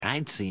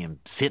I'd see him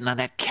sitting on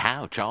that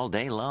couch all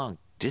day long,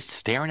 just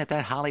staring at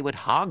that Hollywood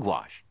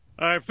hogwash.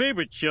 Our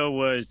favorite show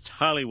was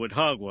Hollywood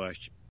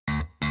Hogwash.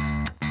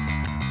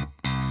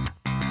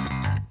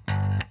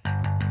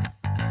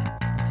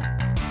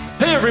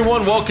 Hey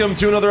everyone, welcome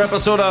to another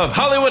episode of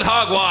Hollywood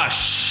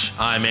Hogwash.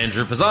 I'm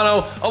Andrew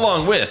Pisano,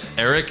 along with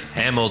Eric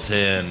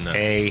Hamilton.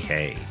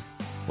 Hey.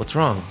 What's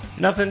wrong?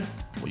 Nothing.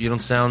 You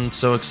don't sound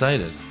so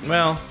excited.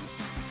 Well,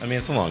 I mean,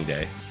 it's a long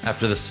day.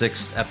 After the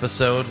 6th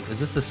episode? Is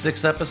this the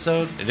 6th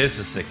episode? It is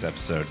the 6th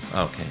episode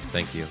Okay,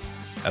 thank you.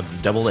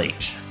 of Double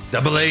H.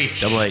 Double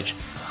H. Double H.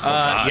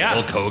 Yeah.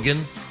 Hulk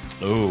Hogan?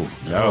 Oh,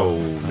 no.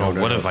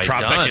 What have I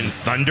Tropic done? and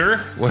Thunder?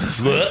 What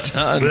have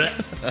I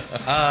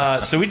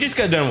done? So we just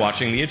got done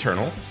watching The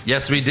Eternals.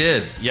 Yes, we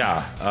did.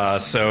 Yeah.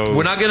 So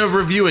We're not going to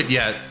review it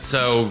yet,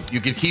 so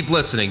you can keep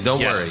listening. Don't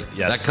Yes, worry.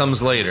 yes. That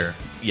comes later.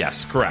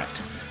 Yes,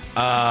 correct.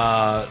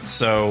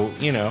 So,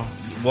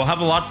 we'll have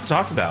a lot to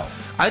talk about.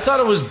 I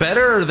thought it was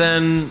better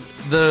than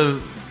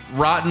the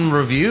rotten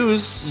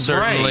reviews,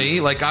 certainly.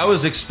 Right. Like, I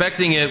was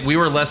expecting it. We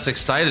were less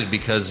excited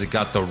because it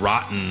got the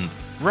rotten,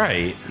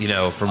 Right.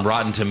 from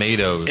Rotten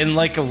Tomatoes. And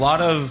like a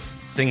lot of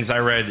things I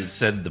read, it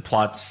said the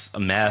plot's a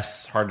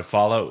mess, hard to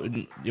follow.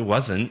 It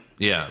wasn't.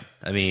 yeah.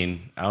 I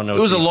mean, I don't know.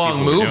 It was a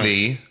long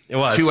movie. It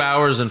was 2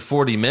 hours and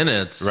 40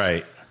 minutes.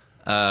 Right.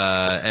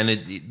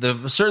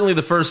 And certainly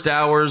the first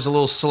hour is a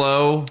little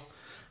slow.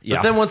 Yeah.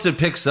 But then once it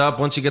picks up,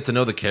 once you get to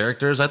know the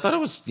characters, I thought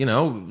it was,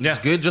 Yeah.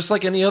 good, just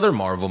like any other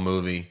Marvel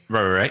movie.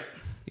 Right.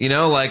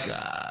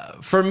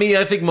 For me,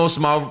 I think most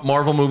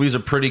Marvel movies are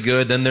pretty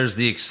good. Then there's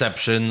the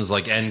exceptions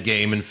like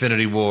Endgame,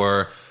 Infinity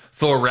War,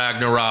 Thor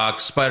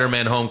Ragnarok,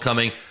 Spider-Man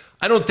Homecoming.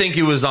 I don't think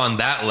it was on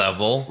that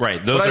level.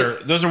 Right.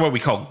 Those are what we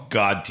call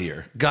God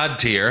tier. God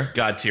tier.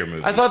 God tier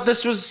movies. I thought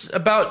this was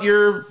about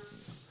your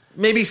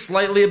maybe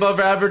slightly above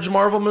average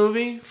Marvel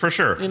movie. for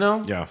sure.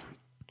 Yeah.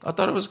 I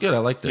thought it was good. I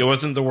liked It it.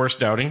 wasn't the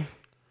worst outing,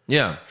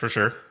 Yeah. for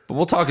sure. But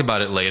we'll talk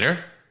about it later.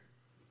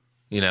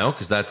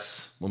 Because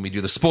that's when we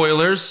do the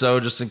spoilers. So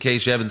just in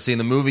case you haven't seen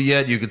the movie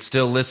yet, you could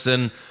still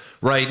listen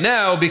right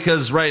now,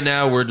 because right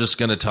now we're just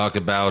going to talk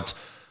about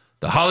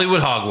the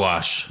Hollywood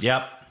Hogwash.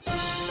 Yep.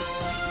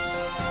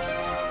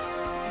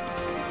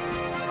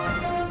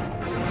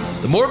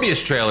 The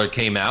Morbius trailer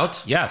came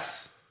out.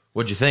 Yes.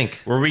 What'd you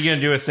think? Were we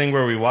going to do a thing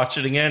where we watch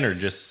it again, or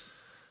just?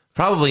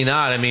 Probably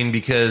not. I mean,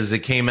 because it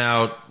came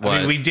out. I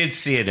mean, we did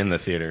see it in the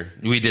theater.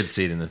 We did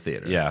see it in the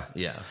theater. Yeah.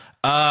 Yeah.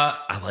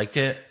 I liked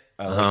it.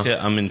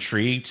 I'm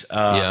intrigued.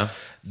 Yeah.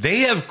 They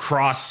have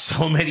crossed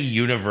so many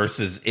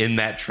universes in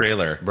that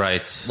trailer.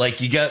 Right.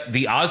 Like, you got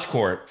the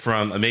Oscorp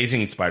from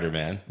Amazing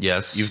Spider-Man.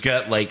 Yes. You've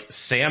got, like,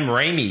 Sam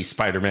Raimi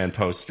Spider-Man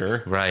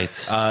poster. Right.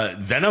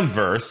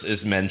 Venomverse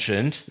is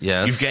mentioned.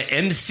 Yes. You've got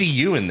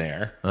MCU in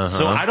there.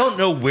 So I don't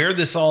know where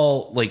this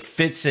all, like,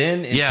 fits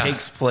in and Yeah.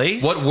 takes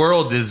place. What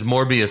world is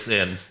Morbius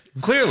in?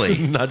 Clearly.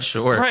 Not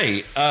sure.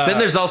 Right. Then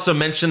there's also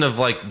mention of,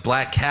 like,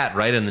 Black Cat,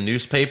 right, in the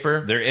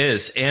newspaper? There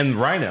is. And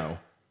Rhino.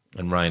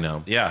 And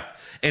Rhino. Yeah.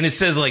 And it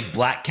says, like,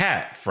 Black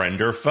Cat, friend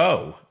or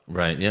foe.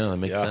 Right, yeah, that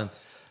makes Yeah.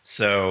 sense.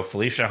 So,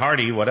 Felicia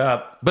Hardy, what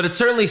up? But it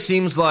certainly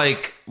seems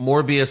like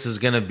Morbius is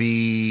going to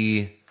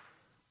be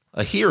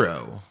a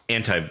hero.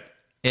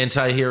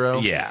 Anti-hero.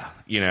 Yeah.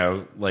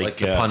 Like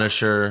the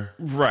Punisher.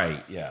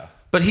 Right, yeah.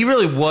 But he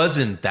really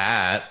wasn't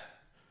that.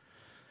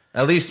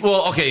 At least,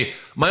 well, okay,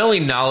 my only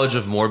knowledge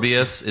of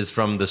Morbius is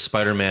from the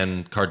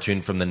Spider-Man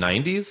cartoon from the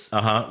 90s.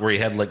 Where he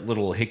had, like,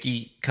 little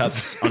hickey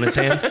cups on his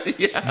hand.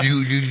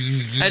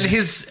 And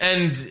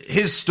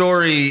his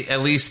story,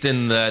 at least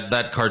in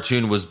that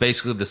cartoon, was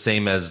basically the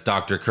same as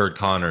Dr. Kurt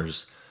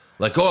Connor's.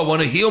 Like, I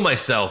want to heal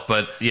myself,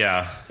 but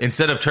Yeah.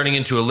 instead of turning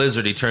into a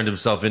lizard, he turned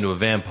himself into a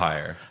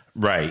vampire.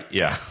 Right,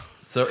 yeah.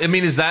 So, I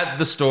mean, is that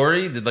the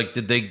story? Did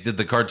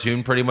the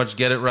cartoon pretty much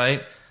get it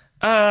right?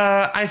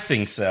 I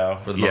think so.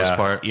 For the most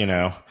part.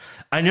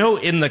 I know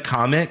in the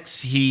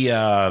comics, he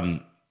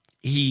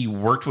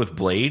worked with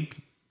Blade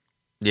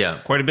Yeah.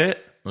 quite a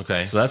bit.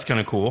 Okay. So that's kind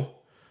of cool.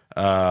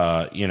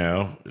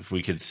 If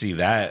we could see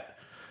that,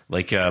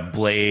 like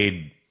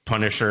Blade,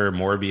 Punisher,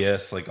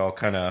 Morbius, like all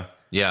kind of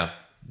Yeah.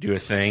 do a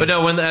thing. But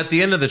no, at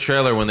the end of the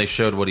trailer, when they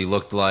showed what he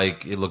looked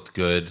like, it looked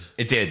good.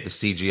 It did. The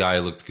CGI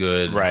looked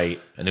good. Right.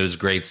 And it was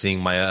great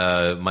seeing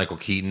Michael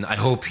Keaton. I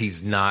hope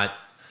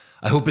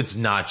it's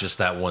not just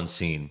that one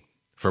scene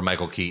for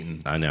Michael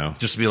Keaton. I know.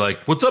 Just to be like,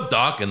 what's up,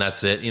 Doc? And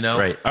that's it,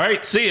 Right. All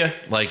right, see ya.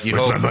 Like, you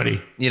Where's hope, my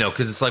money?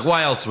 because it's like,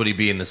 why else would he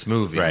be in this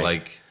movie? Right.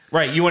 Like,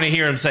 Right, you want to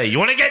hear him say, you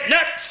want to get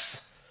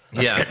nuts?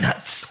 Let's yeah. get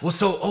nuts. Well,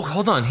 so,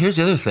 hold on. Here's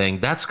the other thing.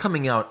 That's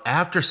coming out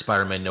after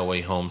Spider-Man No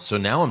Way Home. So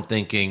now I'm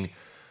thinking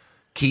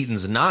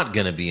Keaton's not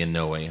going to be in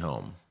No Way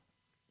Home.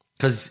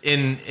 Because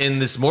in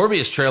this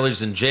Morbius trailer,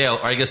 he's in jail.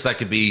 Or I guess that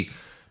could be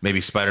maybe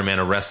Spider-Man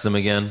arrests him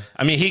again.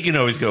 I mean, he can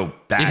always go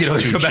back He can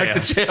always to go jail.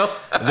 back to jail.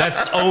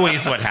 That's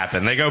always what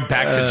happened. They go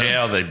back to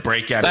jail. They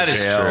break out That of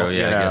is jail. true. Yeah,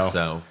 you I know. guess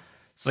so.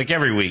 It's like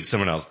every week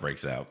someone else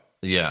breaks out.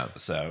 Yeah.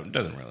 So it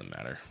doesn't really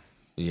matter.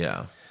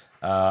 Yeah.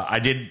 I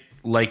did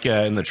like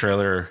in the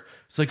trailer,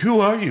 it's like,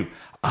 who are you?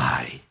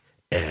 I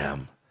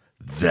am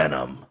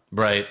Venom.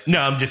 Right.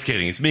 No, I'm just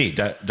kidding. It's me,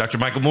 Dr.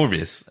 Michael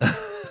Morbius.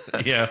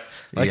 Yeah.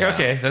 Like, Yeah.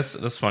 okay,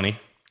 that's funny.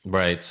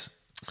 Right.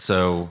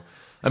 So,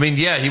 I mean,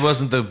 yeah, he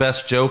wasn't the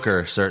best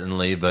Joker,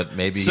 certainly, but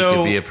maybe he So,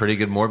 could be a pretty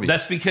good Morbius.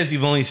 That's because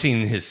you've only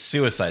seen his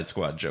Suicide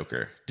Squad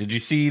Joker. Did you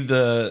see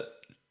the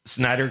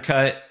Snyder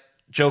Cut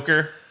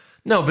Joker?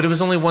 No, but it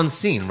was only one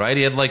scene, right?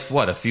 He had like,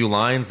 what, a few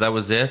lines? That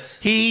was it?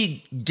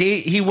 He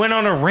went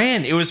on a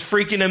rant. It was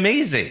freaking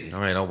amazing. All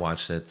right, I'll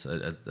watch it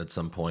at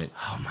some point.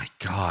 Oh my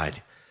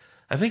God.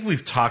 I think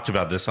we've talked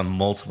about this on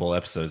multiple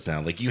episodes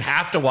now. Like, you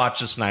have to watch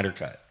the Snyder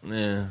Cut.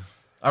 Yeah.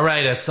 All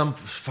right,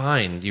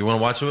 fine. Do you want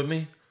to watch it with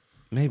me?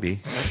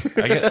 Maybe.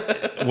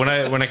 When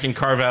I can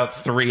carve out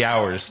 3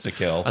 hours to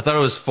kill. I thought it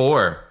was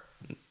 4.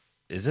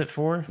 Is it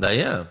 4?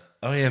 Yeah.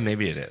 Oh yeah,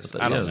 maybe it is.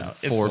 I don't know.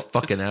 4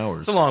 fucking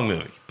hours. It's a long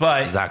movie,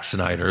 but Zack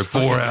Snyder,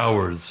 4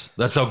 hours.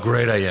 That's how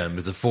great I am.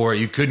 It's a 4.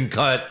 You couldn't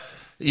cut,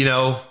 you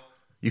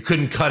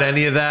couldn't cut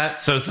any of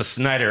that. so it's a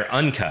Snyder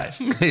uncut.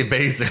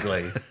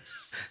 Basically.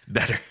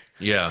 Better.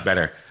 Yeah.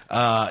 Better.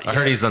 I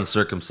heard he's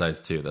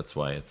uncircumcised too. That's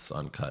why it's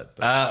uncut.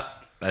 But,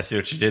 I see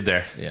what you did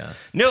there. yeah.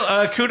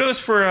 No, kudos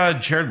for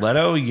Jared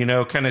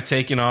Leto, kind of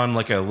taking on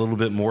like a little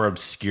bit more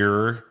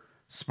obscure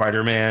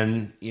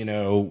Spider-Man,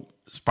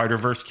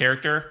 Spider-Verse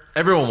character.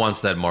 Everyone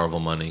wants that Marvel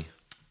money.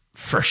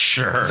 For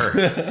sure.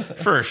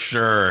 For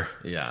sure.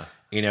 Yeah.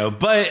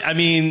 But I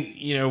mean,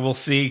 we'll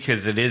see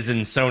because it is in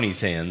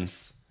Sony's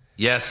hands.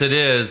 Yes, it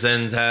is.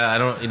 And I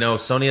don't,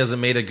 Sony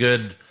hasn't made a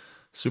good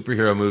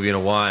superhero movie in a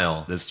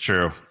while. That's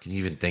true. Can you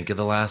even think of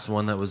the last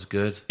one that was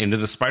good? Into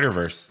the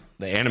Spider-Verse,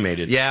 the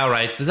animated. Yeah,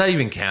 right. Does that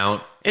even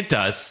count? It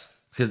does.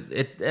 Because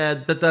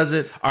that does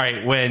it. All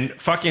right, when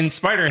fucking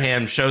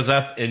Spider-Ham shows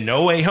up in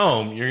No Way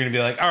Home, you're going to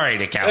be like, all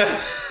right, it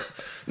counts.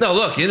 No,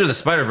 look, Into the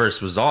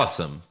Spider-Verse was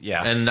awesome.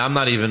 Yeah. And I'm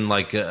not even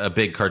like a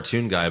big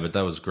cartoon guy, but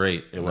that was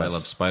great. I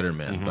love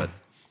Spider-Man, Mm-hmm. but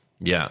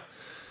yeah.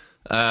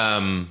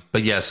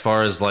 But yeah, as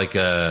far as like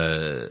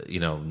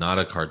not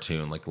a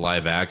cartoon, like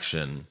live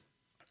action,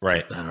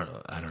 Right.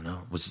 I don't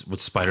know. Was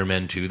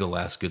Spider-Man 2 the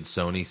last good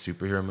Sony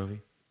superhero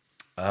movie?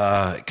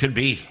 It could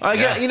be.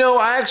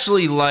 I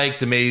actually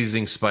liked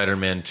Amazing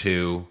Spider-Man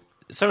 2.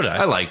 So did I.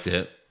 I liked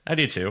it. I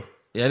do too.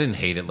 Yeah, I didn't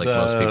hate it like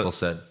most people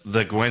said.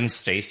 The Gwen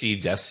Stacy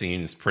death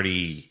scene is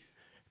pretty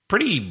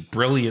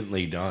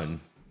brilliantly done.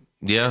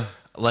 Yeah.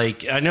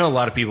 Like, I know a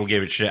lot of people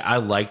gave it shit. I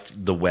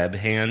liked the web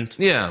hand.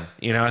 Yeah.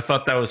 I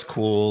thought that was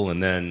cool.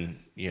 And then,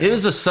 It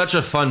was such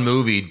a fun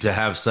movie to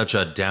have such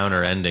a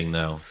downer ending,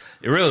 though.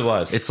 it really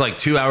was. It's like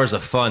 2 hours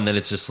of fun, then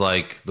it's just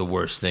like the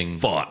worst thing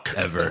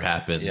ever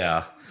happens.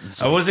 Yeah.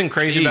 I wasn't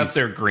crazy Jeez. about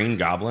their Green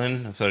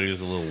Goblin. I thought he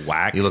was a little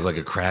whack. You look like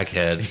a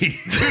crackhead.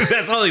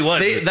 That's all he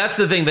was. That's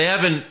the thing. They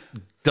haven't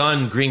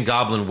done Green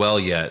Goblin well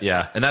yet.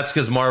 Yeah. And that's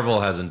because Marvel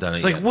hasn't done it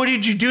It's yet. like, what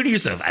did you do to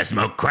yourself? I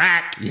smoke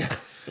crack. Yeah.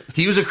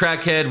 He was a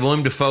crackhead.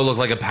 Willem Dafoe looked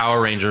like a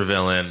Power Ranger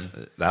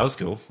villain. That was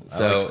cool.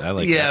 So I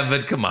like yeah,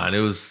 but come on, it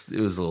was a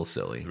little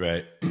silly.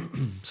 Right.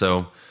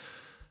 So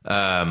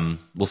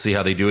we'll see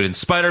how they do it in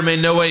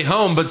Spider-Man No Way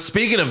Home. But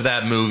speaking of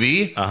that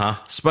movie,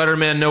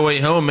 Spider-Man No Way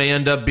Home may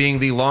end up being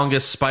the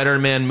longest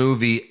Spider-Man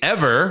movie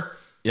ever.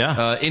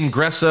 Yeah.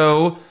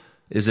 Ingresso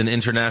is an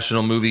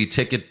international movie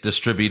ticket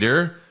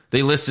distributor.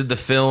 They listed the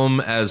film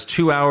as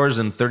 2 hours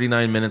and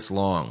 39 minutes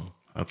long,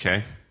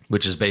 Okay.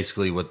 which is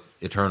basically what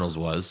Eternals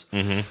was.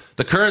 Mm-hmm.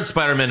 The current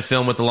Spider-Man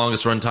film with the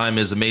longest runtime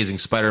is Amazing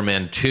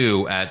Spider-Man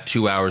 2 at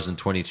 2 hours and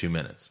 22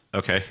 minutes.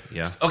 Okay.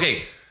 Yeah.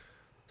 Okay,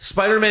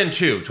 Spider-Man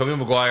 2, Tobey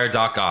Maguire,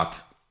 Doc Ock.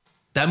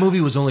 That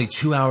movie was only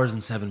 2 hours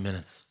and 7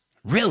 minutes.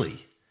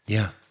 Really?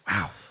 Yeah.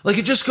 Wow. Like,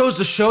 it just goes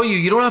to show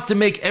you don't have to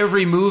make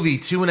every movie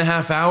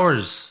 2.5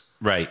 hours.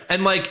 Right.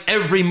 And, like,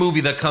 every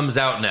movie that comes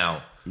out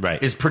now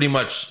Right. is pretty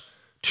much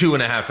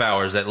 2.5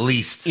 hours at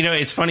least.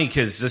 It's funny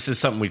because this is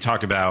something we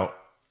talk about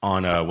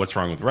on What's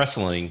Wrong with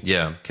Wrestling.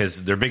 Yeah.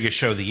 Because their biggest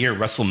show of the year,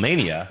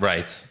 WrestleMania,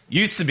 Right.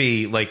 used to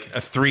be like a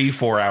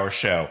 3-4 hour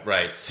show.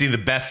 Right. See the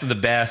best of the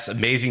best,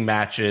 amazing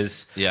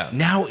matches. Yeah.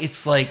 Now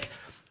it's like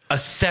a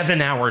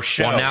 7-hour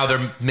show. Well, now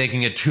they're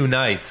making it 2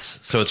 nights.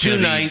 So it's 2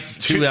 gonna be nights,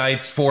 2 two-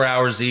 nights, 4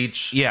 hours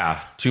each. Yeah.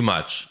 Too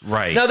much.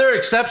 Right. Now, there are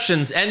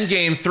exceptions.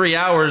 Endgame, 3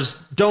 hours.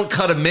 Don't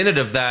cut a minute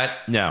of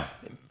that. No.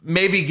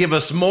 Maybe give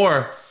us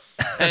more.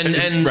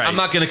 And Right. I'm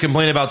not going to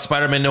complain about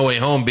Spider-Man No Way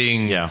Home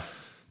being Yeah.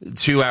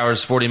 2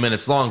 hours, 40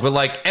 minutes long. But,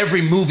 like,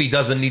 every movie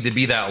doesn't need to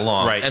be that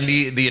long. Right. And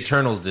the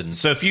Eternals didn't.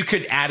 So if you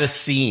could add a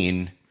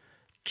scene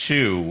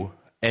to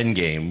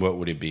Endgame, what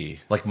would it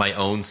be? Like, my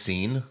own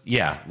scene.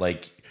 Yeah.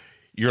 Like,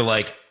 you're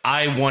like,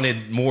 I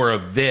wanted more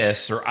of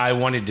this, or I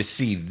wanted to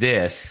see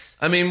this.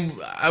 I mean,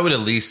 I would at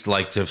least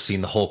like to have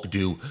seen the Hulk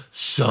do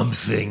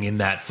something in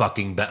that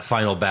fucking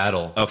final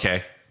battle.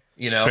 Okay.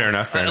 Fair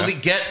enough. At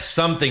least get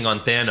something on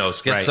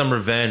Thanos. Get Right. some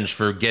revenge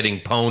for getting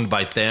pwned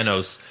by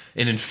Thanos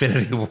in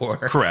Infinity War.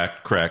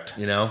 Correct.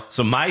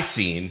 So my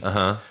scene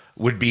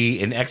would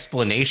be an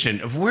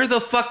explanation of where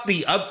the fuck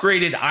the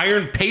upgraded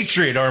Iron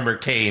Patriot armor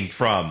came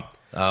from.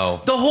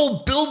 Oh. The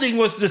whole building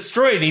was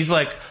destroyed. And he's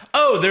like,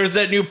 oh, there's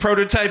that new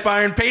prototype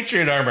Iron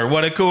Patriot armor.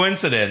 What a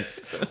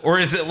coincidence. Or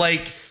is it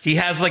like he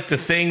has like the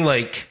thing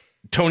like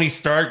Tony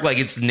Stark, like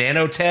it's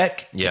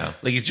nanotech. Yeah.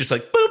 Like he's just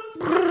like,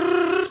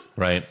 boop,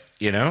 Right.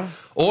 you know?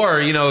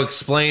 Or,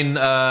 explain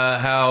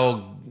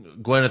how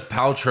Gwyneth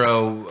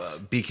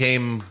Paltrow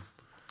became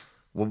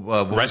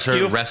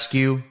Rescue?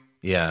 Rescue.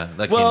 Yeah,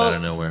 that came out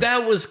of nowhere.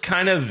 That was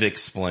kind of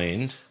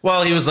explained.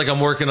 Well, he was like, I'm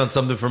working on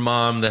something for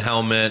Mom, the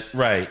helmet.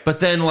 Right. But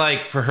then,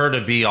 like, for her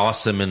to be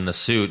awesome in the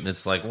suit, and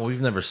it's like, well,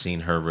 we've never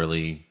seen her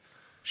really.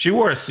 She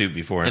wore a suit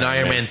before In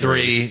Iron Man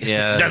 3.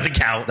 Yeah. Doesn't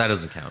count. That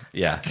doesn't count.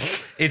 Yeah.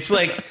 It's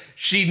like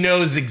she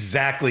knows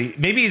exactly.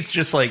 Maybe it's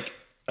just like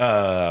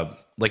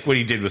what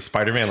he did with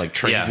Spider-Man, like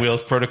training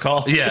wheels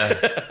protocol. Yeah.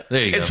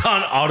 There you go. It's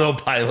on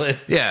autopilot.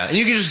 Yeah. And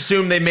you can just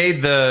assume they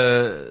made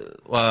the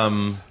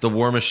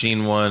War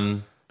Machine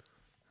one,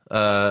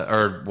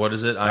 or what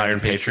is it? Iron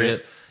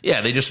Patriot.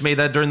 Yeah, they just made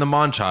that during the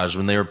montage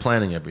when they were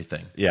planning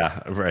everything.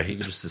 Yeah, You right.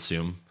 can just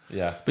assume.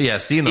 Yeah. But yeah,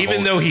 seeing the Even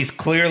Hulk, though he's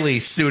clearly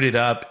suited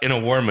up in a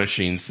War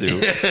Machine suit.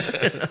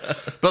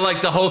 but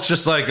like the Hulk's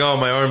just like, oh,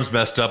 my arm's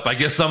messed up. I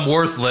guess I'm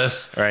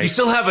worthless. Right. You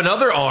still have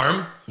another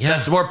arm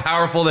that's more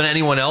powerful than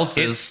anyone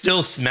else's. It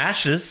still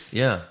smashes.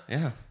 Yeah.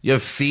 Yeah. You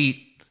have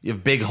feet. You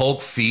have big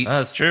Hulk feet.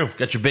 That's true.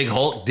 Got your big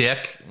Hulk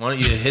dick. Why don't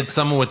you hit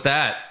someone with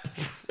that?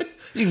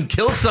 You can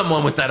kill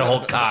someone with that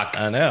Hulk cock.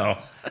 I know.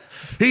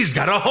 He's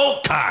got a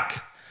Hulk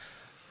cock.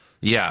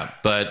 Yeah,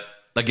 but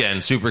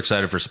again, super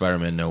excited for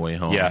Spider-Man No Way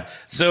Home. Yeah.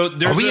 So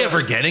Are we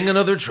ever getting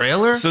another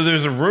trailer? So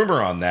there's a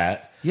rumor on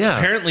that. Yeah.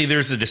 Apparently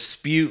there's a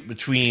dispute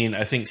between,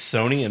 I think,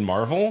 Sony and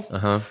Marvel.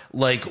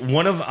 Like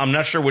I'm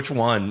not sure which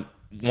one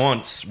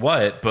wants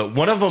what, but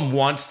one of them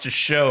wants to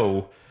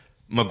show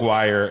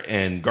Maguire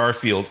and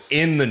Garfield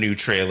in the new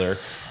trailer.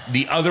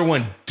 The other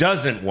one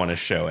doesn't want to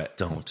show it.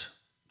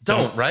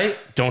 Don't, right?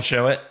 Don't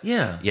show it?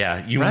 Yeah.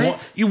 Yeah.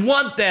 Right? You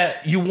want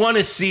that. You want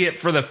to see it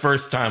for the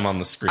first time on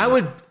the screen. I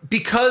would,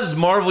 because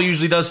Marvel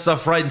usually does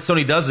stuff right and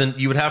Sony doesn't,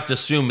 you would have to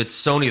assume it's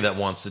Sony that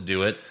wants to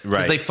do it. Because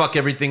Right. they fuck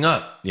everything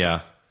up. Yeah.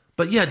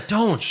 But yeah,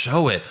 don't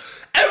show it.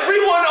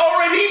 Everyone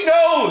already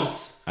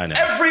knows. I know.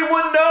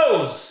 Everyone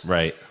knows.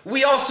 Right.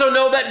 We also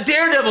know that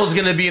Daredevil's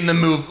going to be in the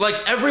movie. Like,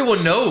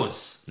 everyone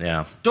knows.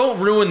 Yeah. Don't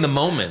ruin the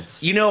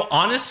moment.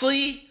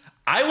 Honestly,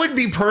 I would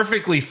be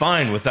perfectly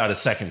fine without a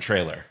second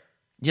trailer.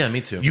 Yeah,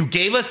 me too. You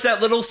gave us that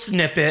little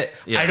snippet.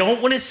 Yeah. I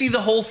don't want to see the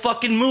whole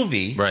fucking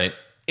movie Right.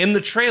 in the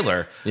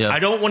trailer. Yeah. I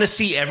don't want to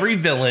see every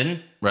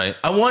villain. Right.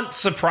 I want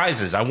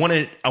surprises. I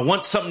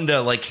want something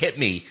to like hit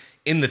me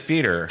in the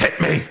theater.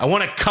 Hit me. I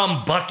want to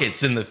cum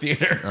buckets in the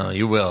theater. Oh,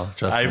 you will.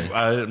 Trust me.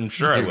 I'm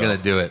sure You're I will. going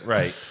to do it.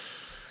 Right.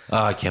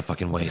 Oh, I can't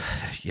fucking wait.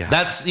 Yeah.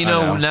 That's, I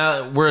know.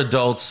 now we're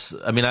adults.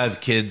 I mean, I have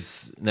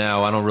kids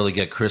now. I don't really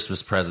get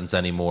Christmas presents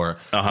anymore.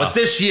 But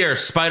this year,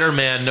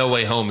 Spider-Man No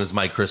Way Home is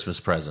my Christmas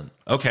present.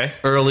 Okay.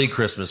 Early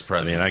Christmas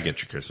present. I mean, I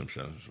get your Christmas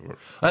shows.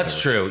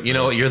 That's true. You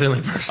know what? You're the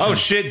only person. Oh,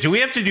 shit. Do we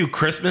have to do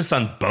Christmas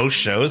on both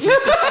shows?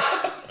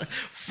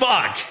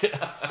 Fuck.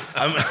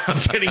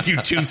 I'm getting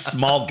you 2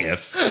 small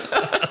gifts.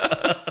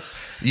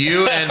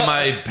 You and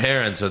my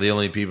parents are the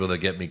only people that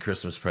get me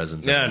Christmas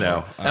presents. Yeah,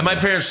 anymore. I know. And my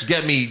parents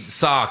get me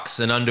socks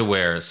and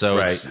underwear.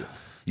 So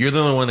you're the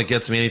only one that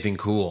gets me anything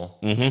cool.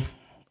 Mm-hmm.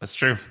 That's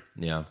true.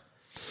 Yeah.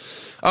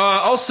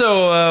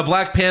 Also,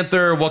 Black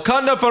Panther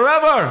Wakanda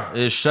Forever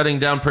is shutting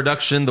down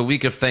production the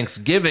week of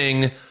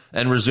Thanksgiving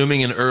and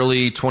resuming in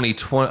early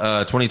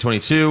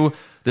 2022.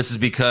 This is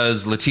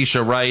because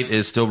Letitia Wright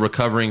is still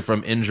recovering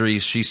from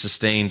injuries she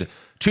sustained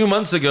 2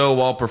 months ago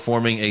while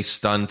performing a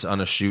stunt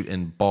on a shoot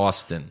in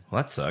Boston.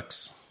 Well, that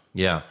sucks.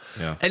 Yeah.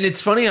 Yeah. And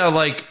it's funny how,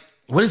 like,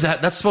 when is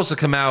that? That's supposed to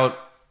come out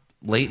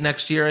late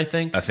next year, I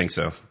think. I think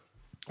so.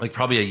 Like,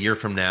 probably a year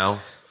from now.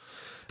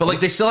 But, like,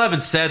 they still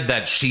haven't said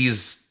that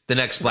she's the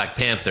next Black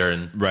Panther.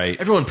 And Right.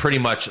 everyone pretty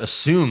much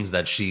assumes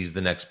that she's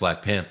the next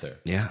Black Panther.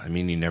 Yeah, I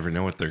mean, you never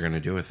know what they're going to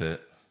do with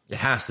it. It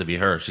has to be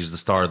her. She's the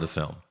star of the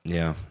film.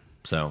 Yeah.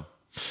 So,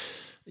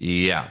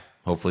 yeah.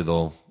 Hopefully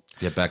they'll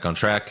get back on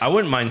track. I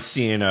wouldn't mind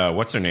seeing,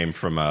 what's her name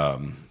from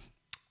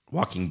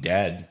Walking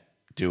Dead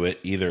do it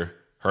either.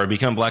 Her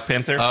become Black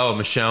Panther? Oh,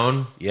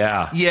 Michonne?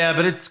 Yeah. Yeah,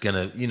 but it's going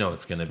to,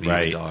 it's going to be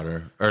Right. the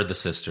daughter. Or the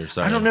sister,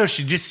 sorry. I don't know.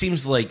 She just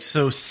seems like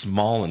so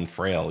small and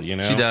frail, you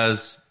know? She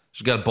does.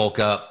 She's got to bulk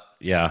up.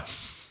 Yeah.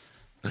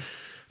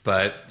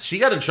 But she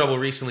got in trouble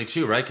recently,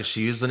 too, right? Because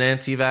she was an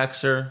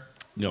anti-vaxxer.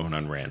 Going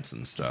on rants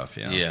and stuff,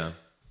 yeah. Yeah.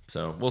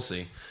 So we'll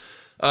see.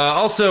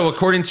 Also,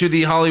 according to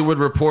the Hollywood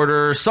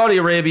Reporter, Saudi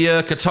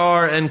Arabia,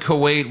 Qatar, and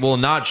Kuwait will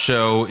not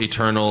show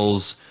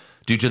Eternals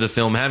due to the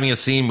film having a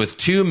scene with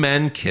 2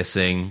 men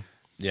kissing.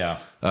 Yeah.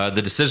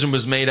 The decision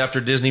was made after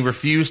Disney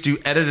refused to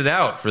edit it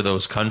out for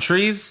those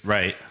countries.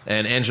 Right.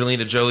 And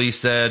Angelina Jolie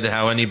said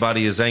how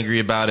anybody is angry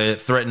about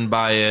it, threatened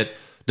by it,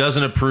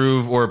 doesn't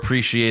approve or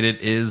appreciate it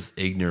is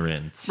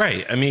ignorance.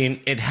 Right. I mean,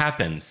 it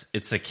happens.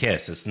 It's a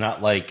kiss. It's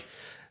not like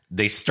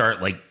they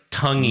start like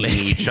tonguing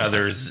each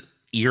other's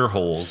ear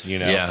holes, you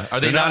know? Yeah. Are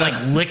They're they not not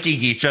like licking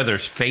each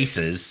other's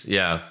faces?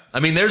 Yeah. I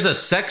mean, there's a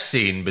sex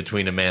scene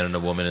between a man and a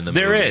woman in the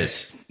movie. There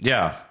is.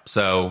 Yeah.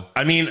 So,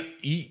 I mean,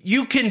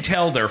 you can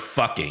tell they're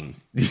fucking.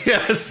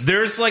 yes.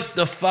 There's like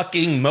the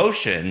fucking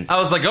motion. I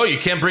was like, oh, you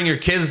can't bring your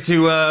kids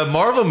to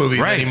Marvel movies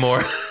Right.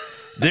 anymore.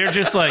 They're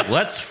just like,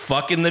 let's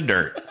fuck in the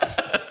dirt.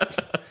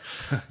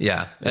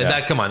 Yeah.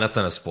 That, come on, that's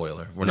not a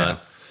spoiler. We're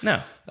not.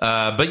 No.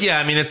 But yeah,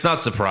 I mean, it's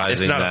not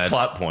surprising. It's not that, a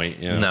plot point.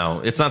 Yeah. No,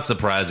 it's not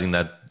surprising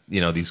that,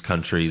 these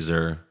countries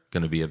are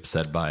going to be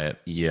upset by it.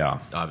 Yeah.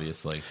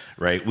 Obviously.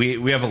 Right.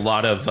 We have a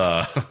lot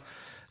of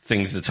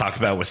things to talk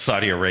about with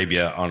Saudi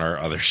Arabia on our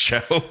other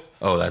show.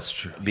 Oh, that's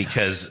true.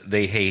 Because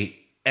they hate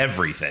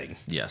everything.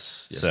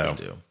 Yes, So.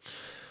 they do.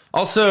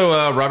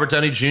 Also, Robert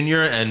Downey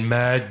Jr. and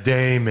Matt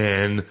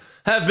Damon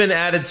have been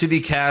added to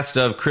the cast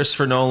of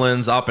Christopher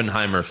Nolan's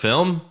Oppenheimer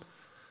film.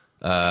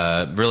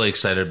 Really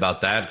excited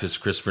about that because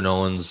Christopher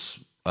Nolan's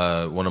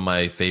one of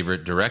my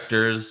favorite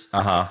directors.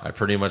 I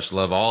pretty much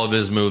love all of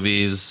his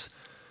movies.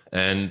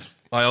 And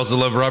I also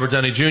love Robert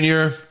Downey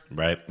Jr.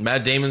 Right.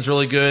 Matt Damon's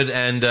really good.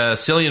 And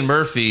Cillian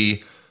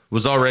Murphy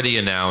was already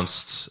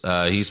announced.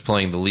 He's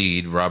playing the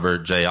lead, Robert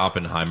J.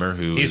 Oppenheimer,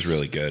 who He's is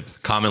really good.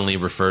 commonly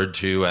referred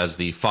to as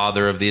the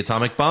father of the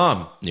atomic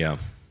bomb. Yeah.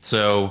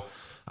 So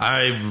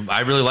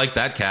I really like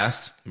that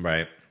cast.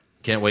 Right.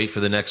 Can't wait for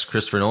the next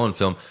Christopher Nolan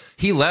film.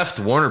 He left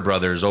Warner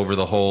Brothers over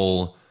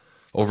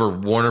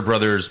Warner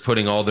Brothers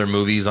putting all their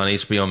movies on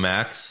HBO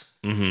Max.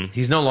 Mm-hmm.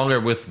 He's no longer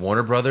with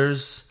Warner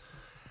Brothers.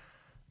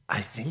 I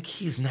think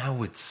he's now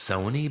with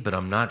Sony, but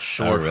I'm not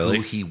sure really?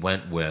 who he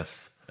went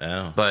with.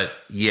 Oh. But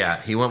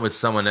yeah, he went with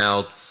someone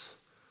else,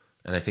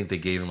 and I think they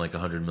gave him like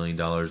 $100 million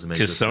to make. Because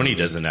this Sony movie.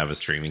 doesn't have a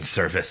streaming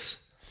service.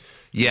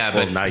 Yeah,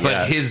 Well, but not but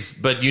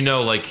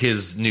yet. like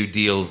his new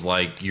deals,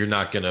 like you're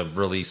not gonna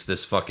release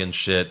this fucking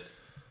shit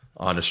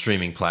on a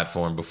streaming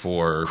platform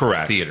before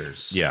Correct.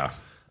 theaters. Yeah.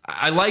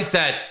 I like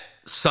that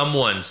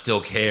someone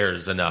still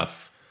cares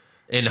enough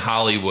in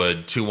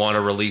Hollywood to want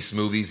to release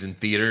movies in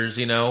theaters.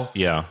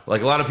 Yeah.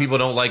 Like a lot of people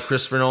don't like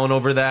Christopher Nolan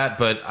over that,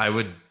 but I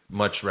would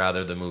much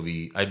rather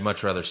I'd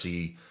much rather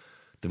see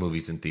the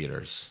movies in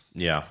theaters.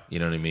 Yeah. You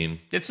know what I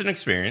mean? It's an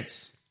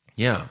experience.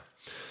 Yeah.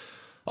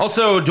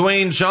 Also,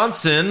 Dwayne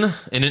Johnson,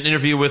 in an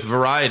interview with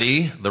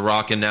Variety, The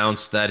Rock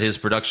announced that his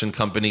production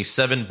company,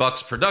 Seven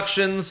Bucks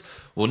Productions,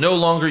 will no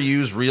longer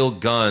use real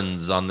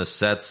guns on the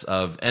sets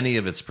of any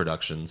of its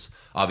productions.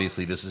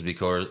 Obviously, this is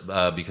because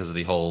of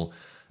the whole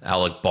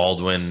Alec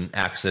Baldwin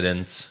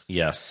accident,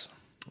 Yes.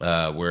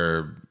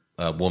 where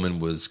a woman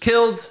was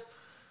killed.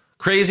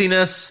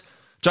 Craziness.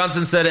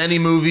 Johnson said, any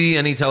movie,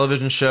 any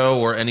television show,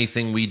 or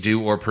anything we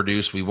do or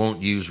produce, we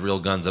won't use real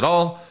guns at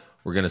all.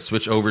 We're going to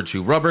switch over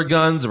to rubber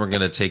guns, and we're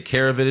going to take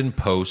care of it in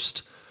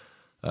post.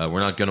 We're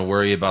not going to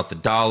worry about the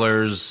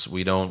dollars.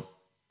 We won't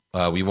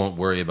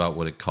worry about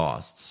what it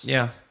costs.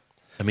 Yeah.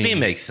 I mean, It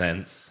makes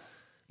sense.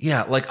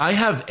 yeah, like I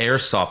have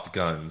airsoft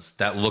guns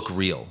that look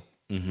real,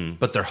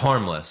 but they're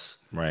harmless.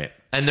 Right.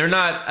 And they're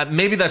not,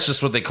 maybe that's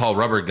just what they call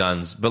rubber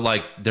guns, but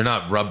like they're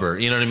not rubber.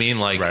 You know what I mean?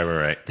 Like,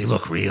 Right. they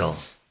look real.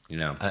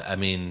 I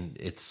mean,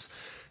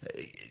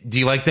 do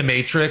you like The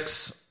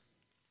Matrix?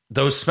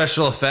 Those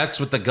special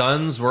effects with the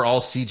guns were all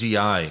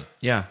CGI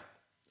Yeah.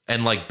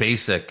 and like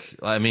basic.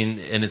 I mean,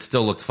 and it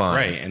still looked fine.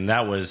 Right. And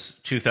that was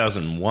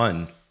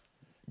 2001.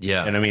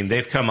 Yeah. And I mean,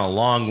 they've come a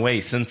long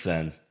way since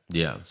then.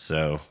 Yeah,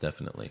 So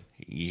definitely.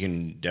 you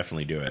can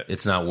definitely do it.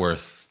 It's not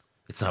worth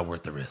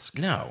the risk.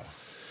 No.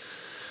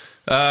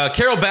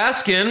 Carol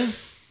Baskin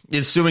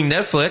is suing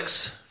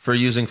Netflix for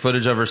using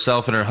footage of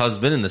herself and her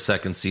husband in the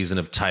second season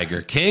of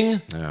Tiger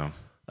King. No.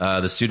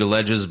 The suit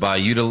alleges by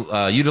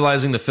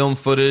utilizing the film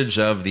footage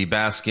of the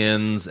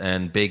Baskins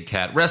and Big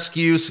Cat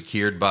Rescue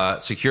secured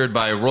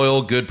by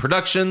Royal Good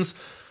Productions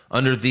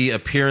under the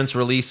appearance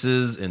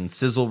releases in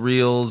sizzle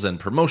reels and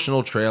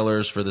promotional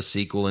trailers for the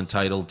sequel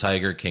entitled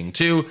Tiger King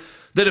 2.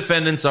 The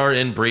defendants are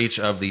in breach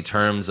of the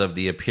terms of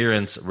the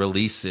appearance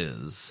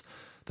releases.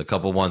 The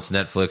couple wants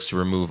Netflix to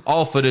remove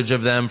all footage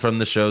of them from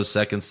the show's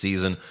second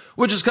season,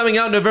 which is coming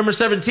out November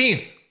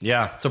 17th.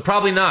 Yeah. So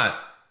probably not.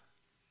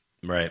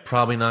 Right.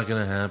 Probably not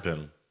going to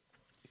happen.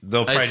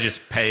 They'll probably It's-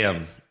 just pay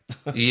them.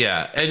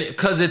 Yeah, and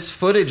because it's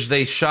footage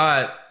they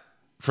shot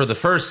for the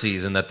first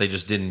season that they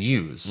just didn't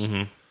use.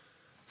 Mm-hmm.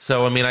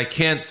 So, I mean, I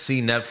can't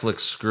see Netflix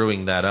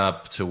screwing that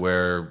up to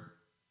where,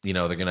 they're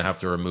going to have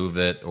to remove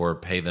it or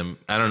pay them.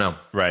 I don't know.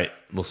 Right.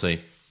 We'll see.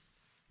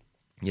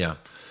 Yeah.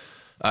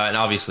 And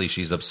obviously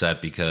she's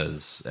upset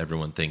because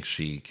everyone thinks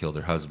she killed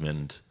her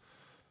husband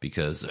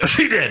because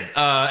she did.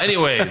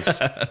 Anyways.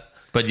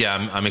 But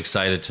yeah, I'm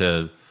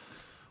excited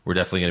we're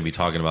definitely going to be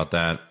talking about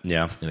that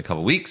Yeah. in a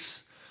couple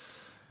weeks.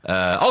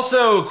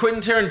 Also,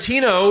 Quentin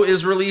Tarantino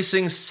is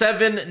releasing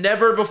 7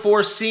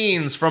 never-before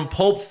scenes from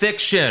Pulp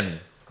Fiction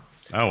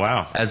Oh,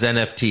 wow. as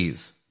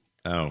NFTs.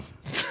 Oh.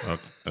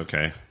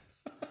 Okay.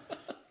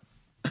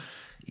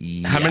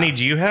 Yeah. How many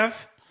do you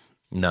have?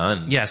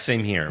 None. Yeah,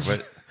 same here.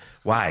 But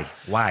why?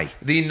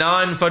 The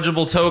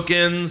non-fungible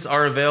tokens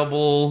are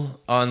available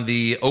on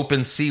the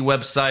OpenSea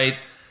website,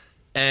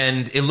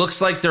 and it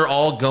looks like they're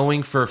all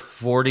going for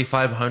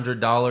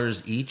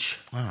 $4,500 each.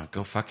 Oh,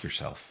 go fuck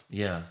yourself.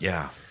 Yeah.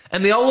 Yeah.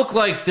 And they all look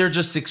like they're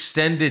just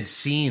extended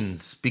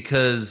scenes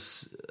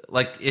because,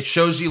 like, it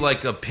shows you,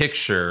 like, a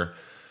picture,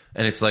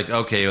 and it's like,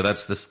 okay, well,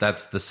 that's the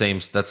same,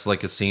 that's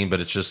like a scene,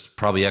 but it's just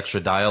probably extra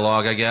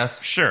dialogue, I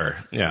guess. Sure.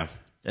 Yeah.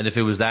 And if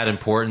it was that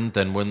important,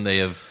 then wouldn't they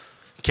have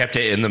Kept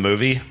it in the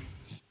movie.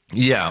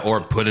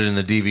 or put it in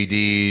the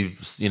DVD,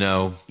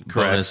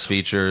 bonus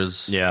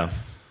features. Yeah,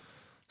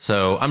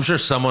 So I'm sure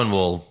someone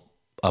will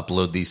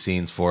upload these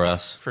scenes for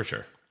us. for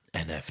sure.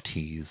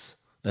 NFTs.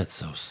 That's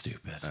so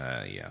stupid.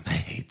 Yeah. I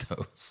hate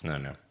those.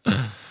 No.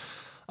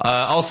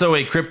 Also,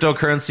 a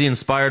cryptocurrency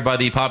inspired by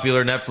the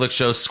popular Netflix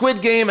show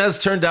Squid Game has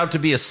turned out to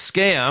be a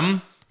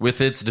scam,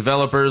 with its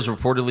developers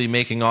reportedly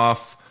making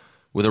off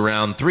with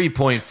around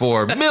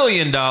 $3.4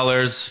 million.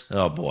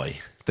 Oh, boy.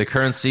 The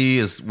currency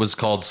was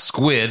called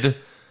Squid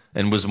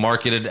and was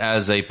marketed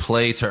as a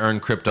play-to-earn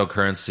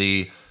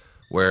cryptocurrency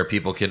where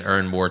people can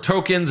earn more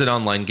tokens in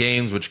online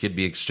games, which could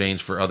be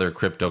exchanged for other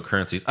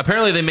cryptocurrencies.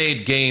 Apparently, they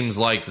made games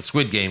like the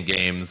Squid Game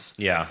games.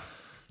 Yeah.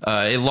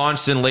 It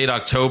launched in late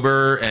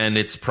October, and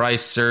its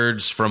price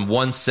surged from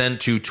 1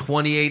 cent to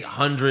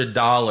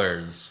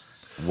 $2,800.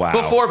 Wow.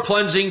 Before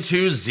plunging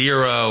to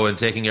zero and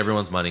taking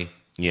everyone's money.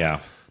 Yeah.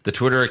 The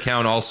Twitter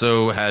account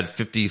also had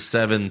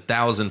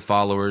 57,000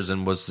 followers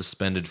and was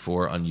suspended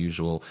for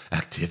unusual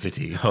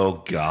activity.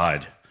 Oh,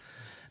 God.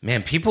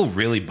 Man, people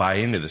really buy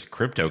into this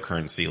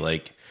cryptocurrency.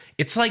 Like,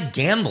 it's like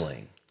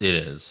gambling. It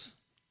is.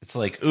 It's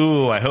like,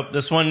 ooh, I hope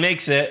this one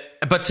makes it.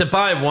 But to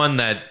buy one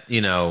that,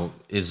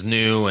 is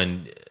new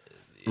and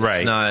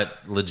it's not,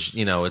 it's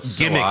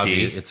Gimmicky. so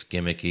obvious. It's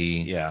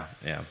gimmicky. Yeah.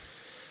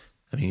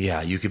 I mean,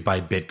 yeah, you could buy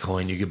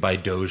Bitcoin, you could buy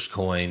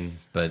Dogecoin,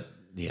 but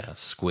yeah,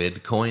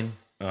 Squid Coin.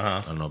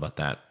 I don't know about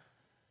that.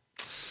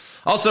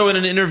 Also, in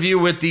an interview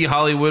with The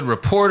Hollywood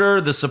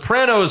Reporter, The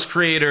Sopranos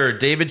creator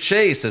David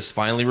Chase has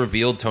finally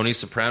revealed Tony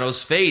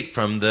Soprano's fate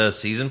from the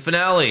season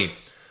finale.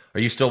 Are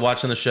you still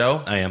watching the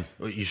show? I am.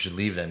 Well, you should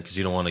leave then because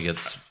you don't want to get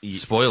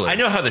spoilers. I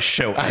know how the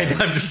show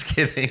ends. I'm just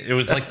kidding. It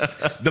was like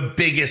the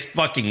biggest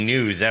fucking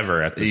news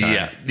ever at the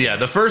time. Yeah.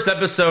 The first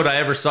episode I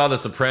ever saw The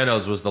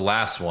Sopranos was the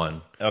last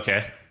one.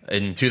 Okay.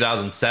 In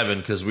 2007,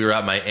 because we were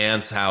at my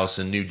aunt's house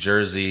in New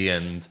Jersey,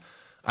 and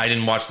I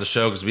didn't watch the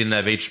show because we didn't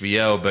have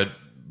HBO,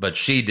 but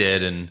she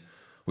did, and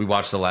we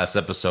watched the last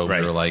episode. Right.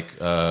 We were like,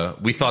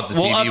 we thought the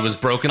TV was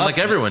broken like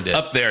everyone did.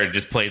 Up there, it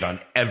just played on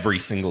every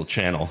single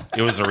channel.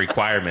 It was a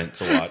requirement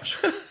to watch.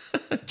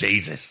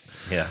 Jesus.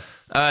 Yeah.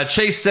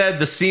 Chase said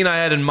the scene I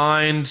had in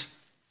mind,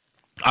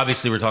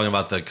 obviously we're talking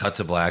about the cut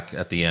to black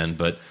at the end,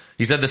 but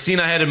he said the scene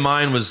I had in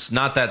mind was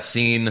not that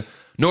scene,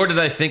 nor did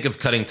I think of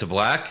cutting to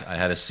black. I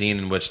had a scene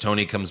in which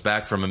Tony comes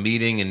back from a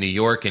meeting in New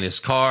York in his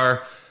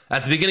car.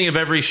 At the beginning of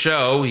every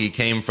show, he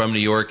came from New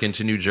York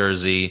into New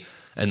Jersey,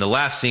 and the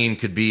last scene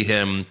could be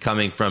him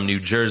coming from New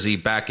Jersey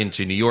back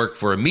into New York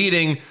for a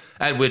meeting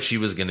at which he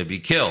was going to be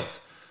killed.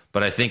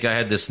 But I think I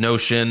had this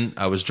notion.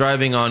 I was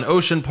driving on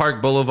Ocean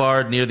Park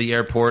Boulevard near the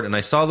airport, and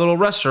I saw a little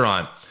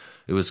restaurant.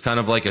 It was kind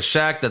of like a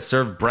shack that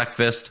served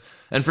breakfast,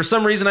 and for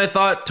some reason I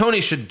thought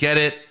Tony should get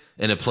it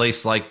in a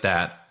place like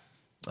that.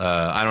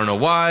 I don't know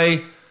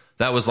why.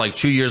 That was like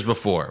 2 years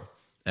before.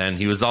 And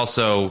he was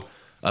also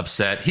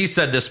upset. He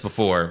said this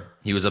before.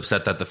 He was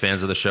upset that the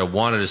fans of the show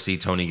wanted to see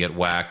Tony get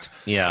whacked.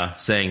 Yeah.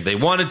 Saying they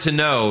wanted to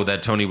know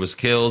that Tony was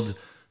killed.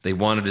 They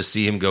wanted to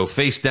see him go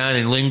face down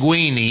in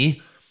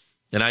Linguini.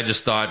 And I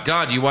just thought,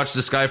 God, you watched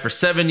this guy for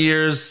 7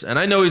 years, and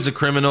I know he's a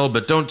criminal,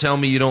 but don't tell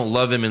me you don't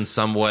love him in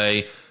some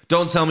way.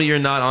 Don't tell me you're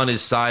not on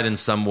his side in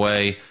some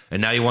way,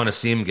 and now you want to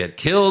see him get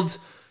killed.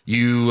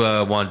 You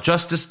want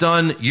justice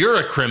done. You're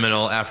a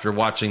criminal after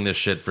watching this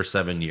shit for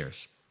 7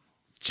 years.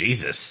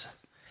 Jesus.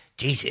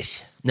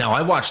 Now,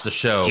 I watched the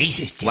show.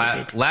 Jesus,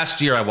 David.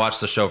 Last year, I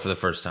watched the show for the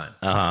first time.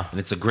 And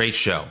it's a great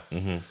show.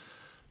 Mm-hmm.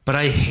 But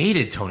I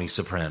hated Tony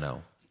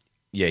Soprano.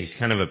 Yeah, he's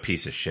kind of a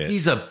piece of shit.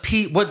 He's a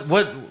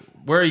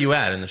where are you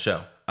at in the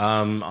show?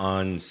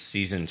 On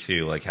season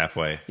 2, like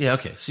halfway. Yeah,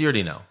 okay. So you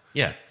already know.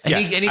 Yeah. And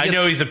he I gets-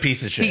 know he's a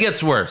piece of shit. He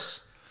gets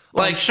worse.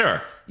 Like,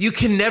 sure. You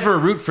can never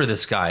root for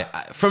this guy.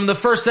 From the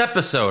first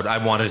episode, I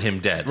wanted him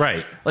dead.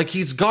 Right. Like,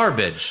 he's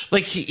garbage.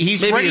 Like,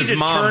 he's Maybe ready his to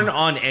mom- turn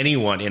on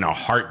anyone in a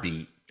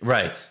heartbeat.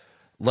 Right.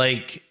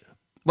 Like,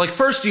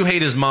 First you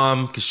hate his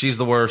mom because she's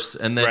the worst,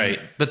 and then, Right.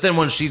 But then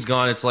when she's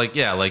gone, it's like,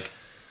 yeah, like,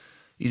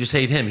 you just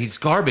hate him. He's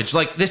garbage.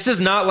 Like, this is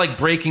not like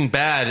Breaking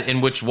Bad, in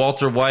which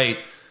Walter White,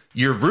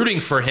 you're rooting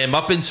for him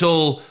up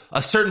until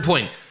a certain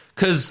point.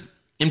 Because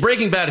in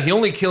Breaking Bad, he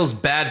only kills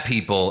bad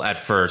people at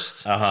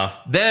first.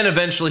 Then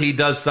eventually he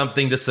does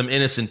something to some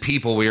innocent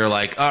people where you're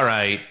like, all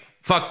right,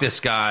 fuck this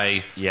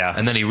guy. Yeah.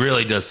 And then he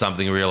really does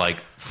something where you're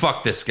like,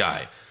 fuck this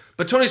guy.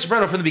 But Tony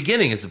Soprano from the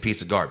beginning is a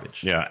piece of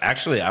garbage. yeah,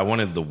 actually, I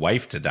wanted the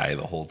wife to die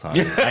the whole time.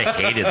 I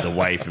hated the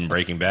wife in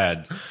Breaking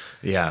Bad.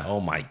 Yeah.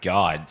 Oh, my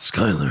God.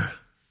 Skyler.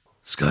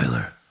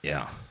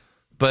 Yeah.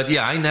 But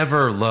yeah, I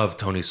never loved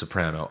Tony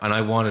Soprano, and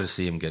I wanted to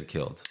see him get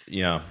killed.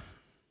 Yeah.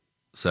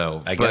 So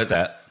I get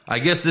that. I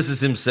guess this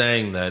is him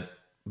saying that.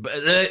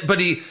 But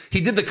he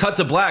did the cut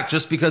to black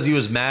just because he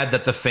was mad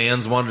that the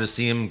fans wanted to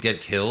see him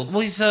get killed. Well,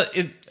 he's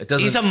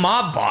a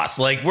mob boss.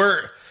 Like,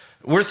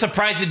 we're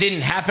surprised it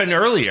didn't happen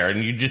earlier,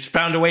 and you just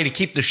found a way to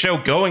keep the show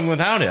going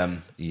without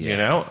him. Yeah. You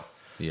know?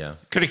 Yeah.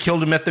 Could have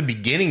killed him at the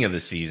beginning of the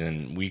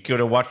season. We could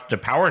have watched a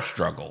power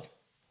struggle.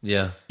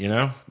 Yeah. You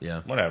know?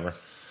 Yeah. Whatever.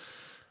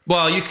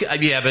 Well,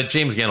 but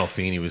James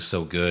Gandolfini was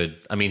so good.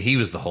 I mean, he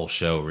was the whole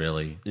show,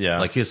 really. Yeah.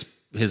 Like his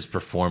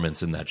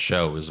performance in that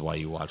show is why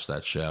you watch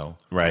that show.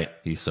 Right.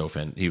 He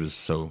was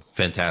so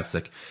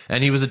fantastic,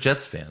 and he was a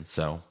Jets fan.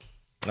 So,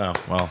 Oh,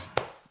 well,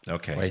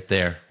 okay. right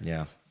there,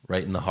 Yeah.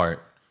 right in the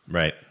heart,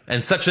 Right.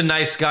 and such a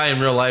nice guy in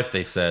real life.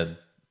 They said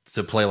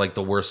to play like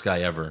the worst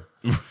guy ever.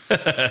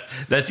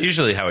 That's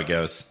usually how it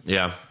goes.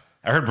 Yeah,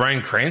 I heard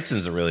Bryan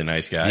Cranston's a really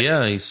nice guy.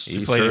 yeah.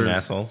 He played an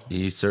asshole.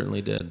 He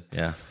certainly did.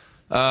 Yeah.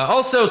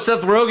 Also,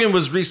 Seth Rogen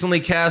was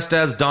recently cast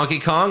as Donkey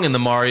Kong in the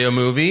Mario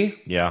movie.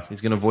 Yeah. He's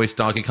going to voice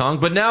Donkey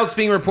Kong, but now it's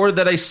being reported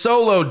that a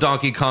solo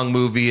Donkey Kong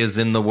movie is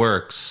in the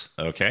works.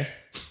 Okay.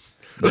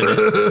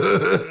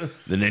 The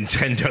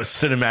Nintendo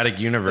Cinematic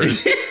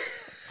Universe.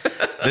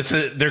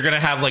 They're gonna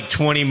have like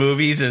 20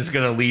 movies, and it's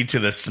gonna lead to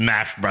the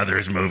Smash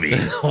Brothers movie.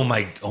 Oh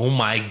my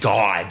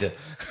god.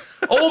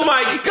 Oh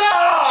my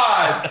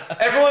god!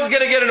 Everyone's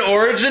going to get an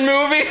origin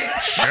movie?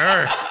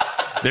 Sure.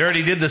 They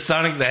already did the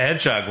Sonic the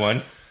Hedgehog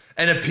one.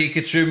 And a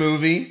Pikachu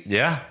movie?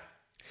 Yeah.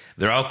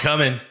 They're all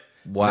coming.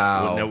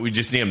 Wow. No, we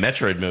just need a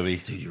Metroid movie.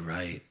 Dude, you're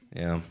right.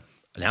 Yeah.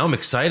 Now I'm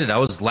excited. I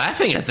was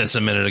laughing at this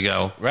a minute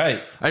ago.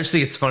 Right. I just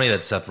think it's funny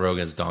that Seth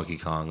Rogen's Donkey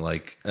Kong.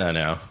 Like, I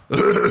know.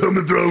 I'm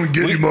gonna throw and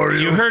get you, Mario.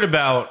 You heard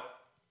about,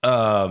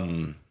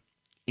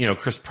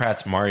 Chris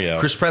Pratt's Mario.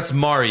 Chris Pratt's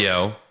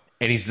Mario.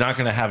 And he's not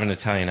going to have an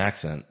Italian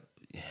accent.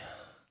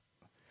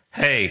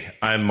 Hey,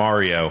 I'm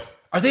Mario.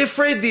 Are they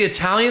afraid the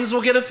Italians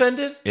will get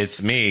offended?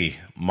 It's me,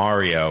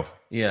 Mario.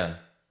 Yeah.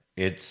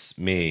 It's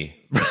me,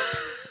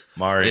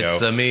 Mario.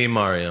 It's me,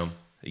 Mario.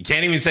 You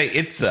can't even say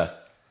it's a.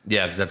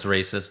 Yeah, because that's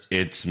racist.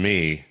 It's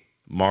me,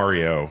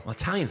 Mario. Well,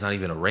 Italian's not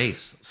even a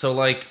race. So,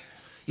 like,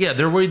 yeah,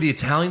 they're worried the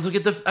Italians will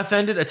get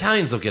offended.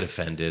 Italians will get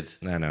offended.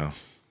 I know.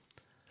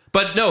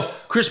 But no,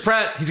 Chris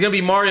Pratt, he's going to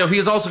be Mario. He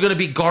is also going to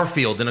be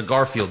Garfield in a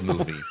Garfield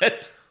movie.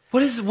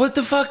 What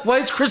the fuck? Why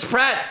does Chris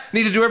Pratt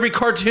need to do every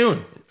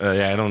cartoon?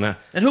 Yeah, I don't know.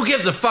 And who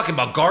gives a fuck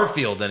about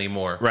Garfield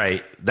anymore?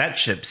 Right. That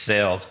ship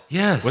sailed.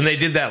 Yes. When they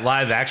did that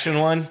live action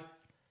one.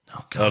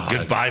 Oh, God.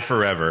 Goodbye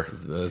forever.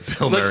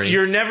 Bill Murray.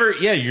 You're never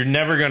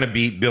going to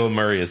beat Bill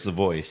Murray as the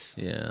voice.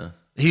 Yeah.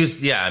 He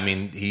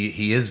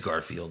is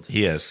Garfield.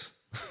 He is.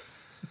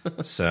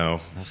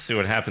 So we'll see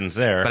what happens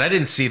there. But I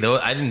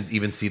didn't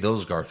even see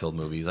those Garfield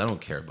movies. I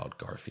don't care about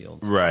Garfield.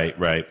 Right.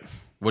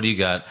 What do you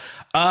got?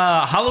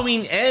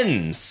 Halloween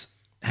Ends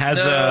has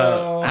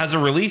a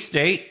release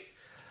date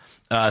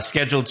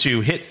scheduled to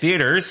hit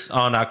theaters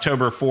on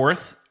October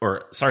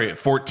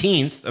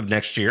 14th of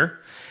next year.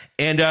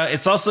 And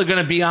it's also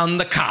going to be on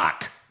the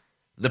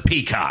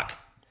Peacock.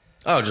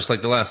 Oh, just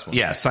like the last one.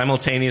 Yeah,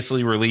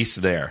 simultaneously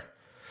released there.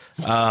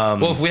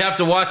 Well, if we have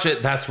to watch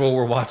it, that's what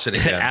we're watching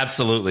it.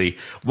 Absolutely.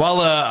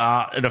 While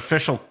an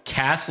official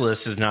cast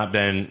list has not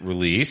been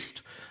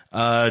released,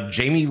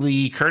 Jamie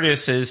Lee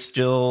Curtis has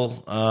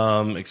still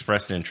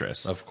expressed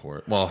interest. Of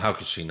course. Well, how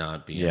could she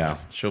not be in it?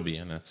 She'll be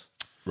in it.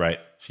 Right.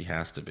 She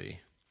has to be.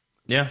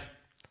 Yeah.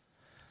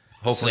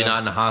 Hopefully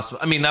not in a hospital.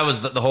 I mean, that was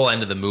the whole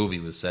end of the movie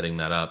was setting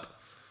that up.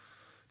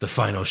 The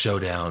final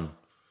showdown.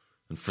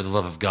 And for the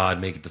love of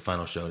God, make it the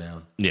final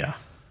showdown. Yeah.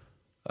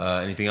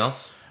 Anything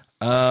else?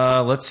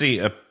 Let's see.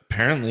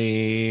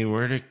 Apparently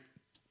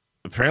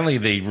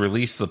they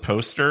released the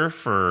poster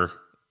for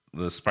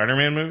the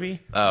Spider-Man movie.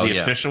 Oh, the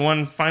official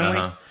one, finally.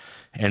 Uh-huh.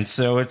 And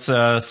so it's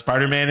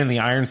Spider-Man in the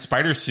Iron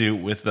Spider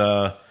suit with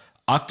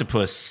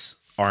octopus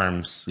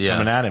arms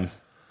coming at him.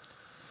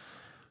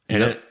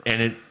 And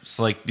it's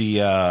like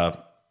the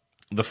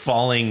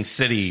falling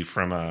city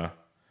from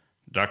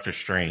Doctor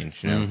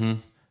Strange, you know. Mm-hmm.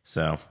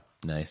 So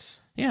nice.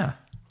 Yeah.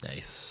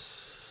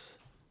 Nice.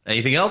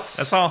 Anything else?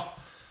 That's all.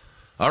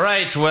 All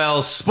right.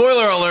 Well,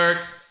 spoiler alert.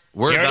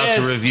 We're Here it about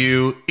to is.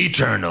 review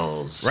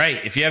Eternals. Right.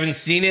 If you haven't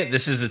seen it,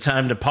 this is the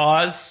time to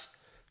pause,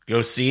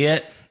 go see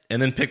it,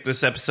 and then pick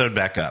this episode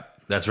back up.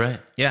 That's right.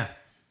 Yeah.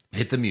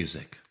 Hit the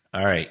music.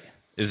 All right.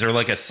 Is there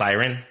like a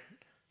siren?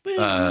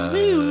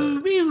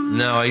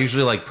 No, I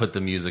usually like put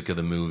the music of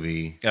the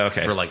movie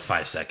for like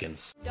 5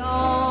 seconds.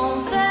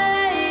 Don't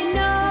they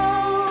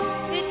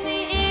know it's the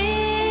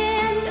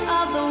end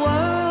of the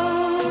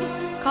world?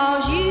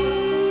 'Cause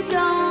you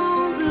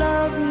don't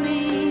love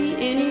me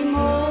anymore.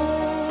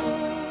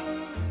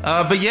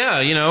 But yeah,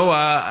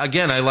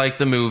 again, I like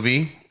the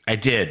movie. I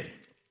did.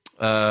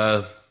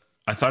 I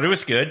thought it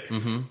was good.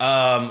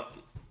 Mm-hmm.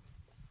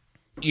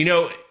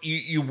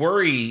 You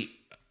worry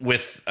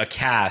with a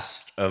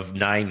cast of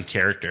 9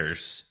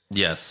 characters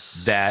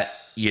Yes. that,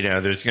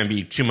 there's going to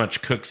be too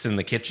much cooks in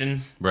the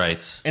kitchen.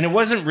 Right. And it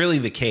wasn't really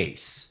the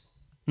case.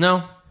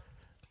 No.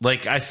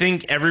 Like, I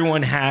think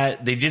everyone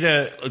they did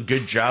a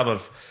good job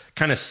of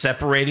kind of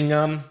separating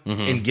them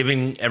and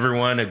giving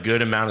everyone a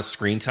good amount of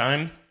screen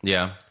time.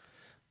 Yeah.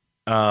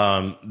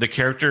 The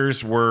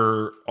characters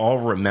were all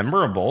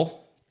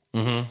rememberable.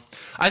 Mm-hmm.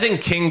 I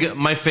think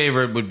my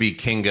favorite would be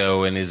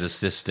Kingo and his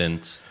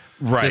assistant.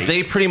 Right. Because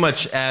they pretty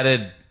much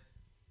added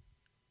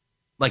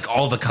like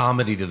all the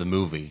comedy to the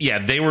movie. Yeah,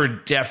 they were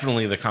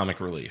definitely the comic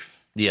relief.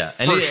 Yeah.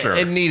 And For sure.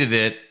 It needed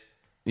it.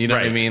 You know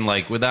what I Right. mean?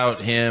 Like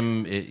without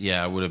him, it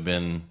would have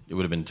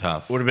been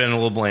tough. Would have been a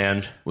little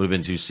bland. Would have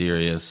been too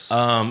serious.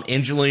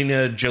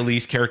 Angelina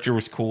Jolie's character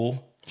was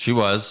cool. She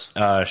was.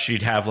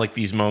 She'd have like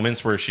these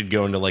moments where she'd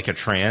go into like a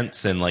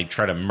trance and like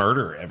try to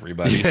murder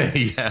everybody.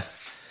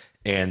 Yes.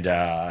 And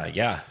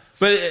yeah.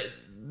 But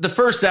the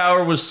first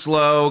hour was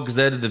slow because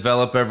they had to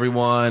develop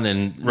everyone,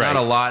 and Right. not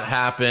a lot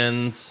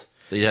happens.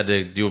 They had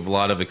to do a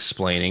lot of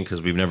explaining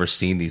because we've never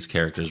seen these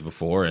characters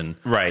before, and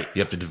Right.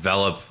 you have to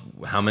develop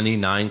how many?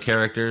 9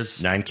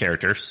 characters. 9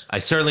 characters. I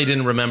certainly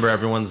didn't remember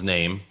everyone's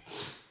name.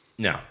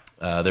 No.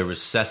 There was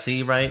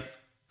Cersei, right?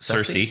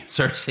 Cersei.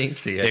 Cersei.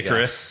 See, I got it.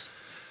 Icarus.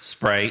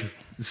 Sprite.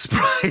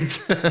 Sprite.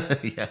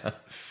 Yeah.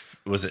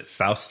 Was it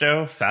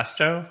Fausto?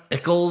 Fasto?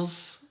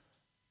 Ickles.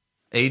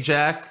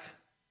 Ajax.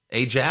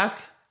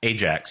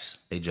 Ajax.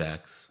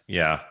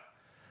 Yeah.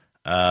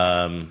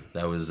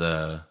 That was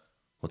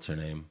what's her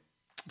name?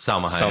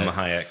 Salma Hayek. Selma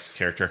Hayek's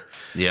character.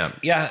 Yeah.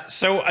 Yeah.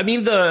 So, I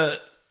mean, a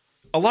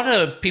lot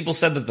of people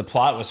said that the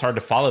plot was hard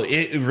to follow.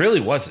 It really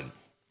wasn't.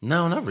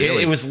 No, not It,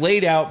 really. it was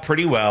laid out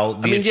pretty well.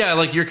 I mean, yeah,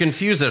 like you're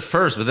confused at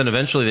first, but then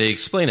eventually they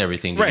explain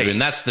everything to Right. you,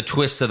 and that's the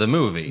twist of the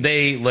movie.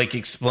 They like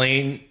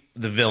explain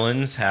the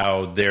villains,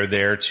 how they're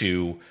there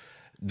to,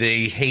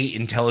 they hate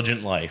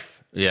intelligent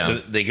life. Yeah. So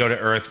they go to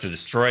Earth to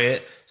destroy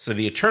it. So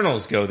the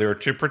Eternals go there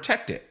to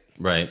protect it.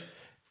 Right.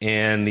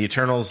 And the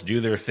Eternals do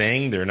their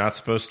thing. They're not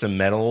supposed to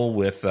meddle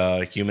with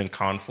human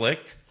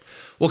conflict.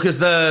 Well, because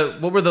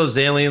what were those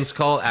aliens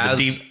called?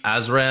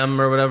 Azram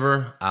or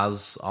whatever?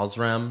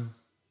 Azram?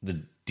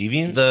 The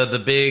Deviants? The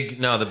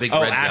big red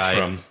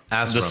Ashram. guy.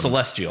 Ashram. The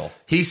Celestial.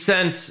 He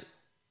sent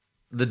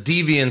the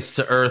deviants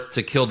to Earth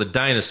to kill the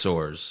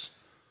dinosaurs.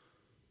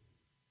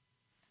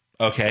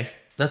 Okay.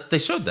 They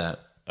showed that.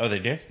 Oh, they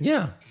did?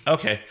 Yeah.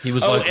 Okay. He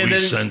was and then-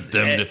 sent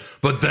them,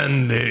 but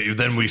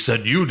then we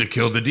sent you to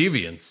kill the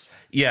deviants.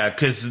 Yeah,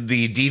 because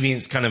the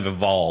Deviants kind of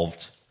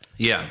evolved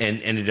Yeah. and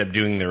ended up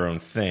doing their own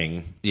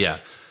thing. Yeah.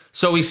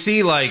 So we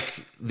see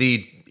like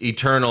the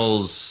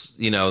Eternals,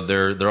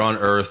 they're on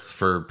Earth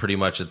for pretty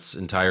much its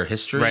entire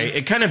history. Right.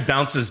 It kind of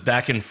bounces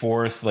back and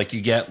forth. Like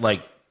you get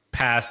like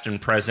past and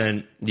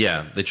present.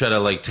 Yeah. They try to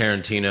like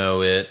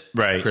Tarantino it.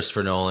 Right.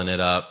 Christopher Nolan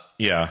it up.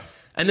 Yeah.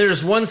 And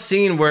there's one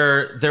scene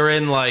where they're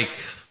in like,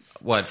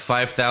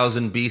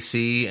 5,000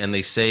 BC, and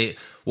they say,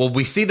 well,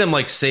 we see them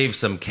like save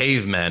some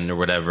cavemen or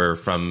whatever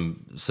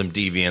from some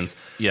deviants.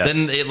 Yes.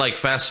 Then it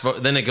like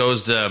then it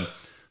goes to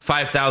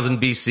 5,000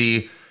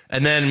 BC,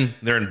 and then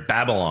They're in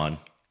Babylon.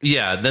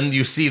 yeah, then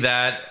you see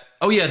that.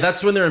 Oh yeah,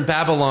 that's when they're in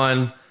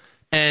Babylon,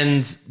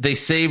 and they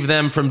save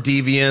them from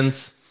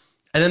deviants.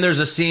 And then there's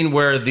a scene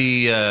where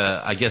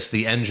I guess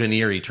the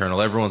engineer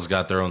Eternal, everyone's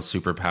got their own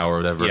superpower or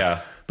whatever.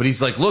 Yeah. But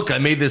he's like, look, I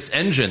made this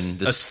engine.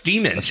 A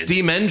steam engine. A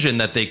steam engine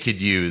that they could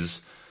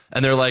use.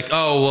 And they're like,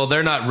 oh, well,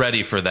 they're not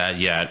ready for that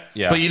yet.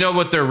 Yeah. But you know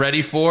what they're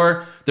ready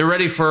for? They're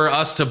ready for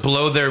us to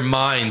blow their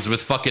minds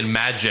with fucking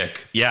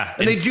magic. Yeah.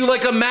 And they do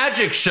like a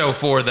magic show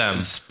for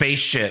them.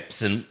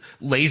 Spaceships and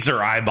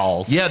laser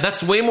eyeballs. Yeah,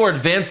 that's way more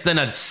advanced than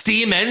a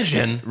steam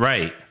engine.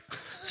 Right.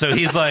 So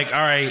he's like, all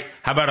right,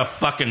 how about a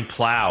fucking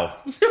plow?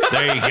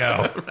 There you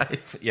go.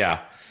 Right. Yeah.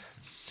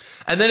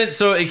 And then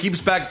it keeps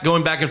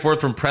going back and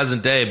forth from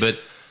present day, but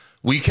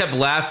we kept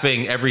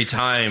laughing every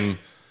time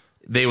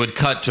they would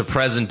cut to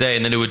present day,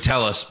 and then it would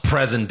tell us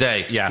present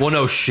day. Yeah. Well,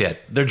 no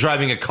shit. They're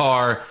driving a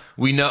car.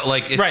 We know,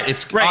 like,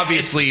 it's Right.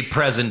 obviously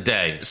present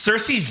day.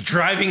 Cersei's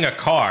driving a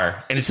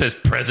car and it says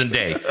present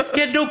day.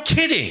 Yeah, no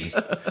kidding.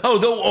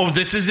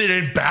 This isn't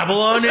in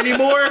Babylon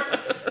anymore?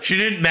 She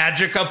didn't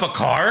magic up a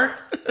car?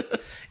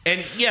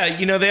 And yeah,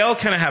 they all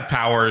kind of have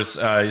powers.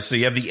 So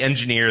you have the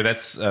engineer,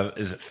 that's,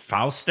 is it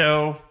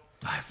Fausto?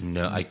 I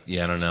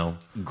don't know.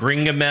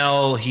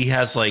 Gringamel, he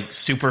has like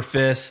super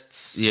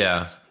fists.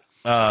 Yeah.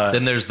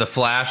 Then there's the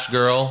Flash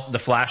girl. The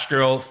Flash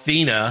girl,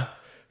 Thena,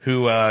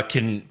 who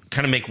can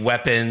kind of make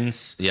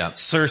weapons. Yeah.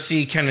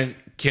 Cersei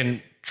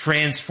can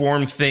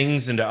transform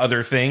things into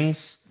other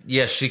things.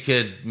 Yeah, she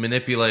could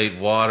manipulate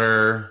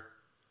water.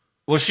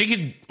 Well,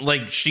 she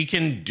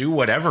can do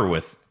whatever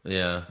with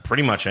Yeah.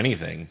 pretty much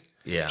anything.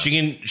 Yeah. She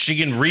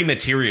can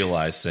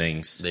rematerialize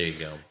things. There you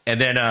go.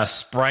 And then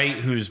Sprite,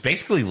 who's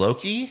basically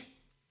Loki,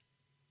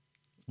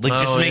 just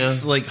Oh,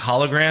 makes yeah. like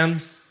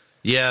holograms.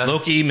 Yeah.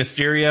 Loki,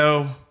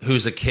 Mysterio.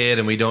 Who's a kid,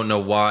 and we don't know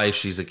why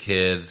she's a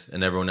kid,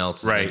 and everyone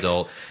else is Right. an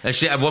adult. And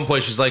she, at one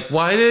point, she's like,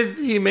 "Why did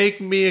he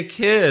make me a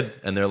kid?"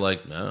 And they're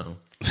like, "No."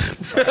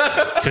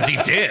 Because he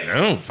did. I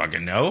don't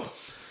fucking know.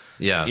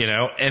 Yeah.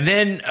 And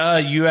then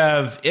you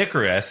have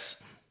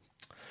Icarus,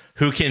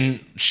 who can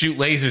shoot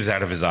lasers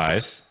out of his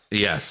eyes,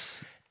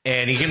 Yes.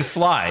 and he can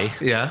fly.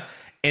 Yeah.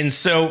 And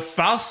so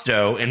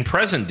Fausto, in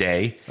present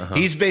day,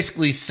 he's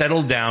basically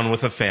settled down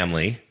with a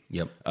family.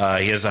 Yep.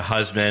 He has a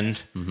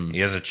husband. He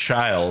has a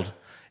child.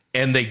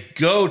 And they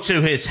go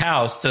to his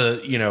house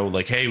to,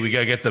 like, hey, we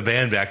got to get the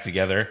band back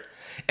together.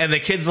 And the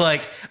kid's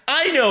like,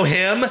 I know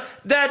him.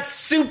 That's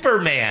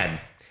Superman.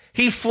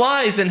 He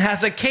flies and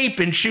has a cape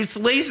and shoots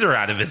laser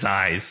out of his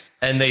eyes.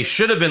 And they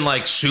should have been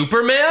like,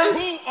 Superman?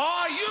 Who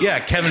are you? Yeah,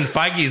 Kevin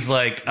Feige's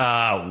like,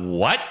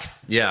 what?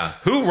 Yeah.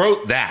 Who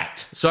wrote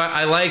that? So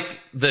I like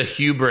the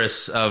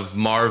hubris of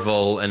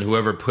Marvel and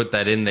whoever put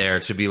that in there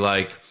to be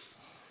like,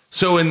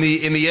 so in the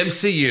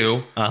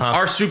MCU,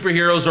 our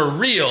superheroes are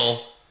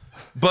real,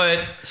 but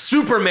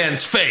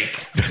Superman's fake.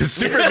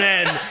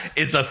 Superman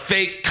is a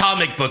fake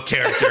comic book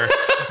character,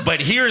 but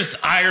here's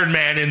Iron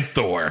Man and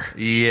Thor.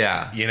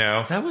 Yeah. You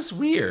know? That was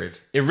weird.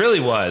 It really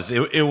was.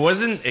 It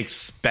wasn't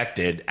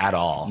expected at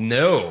all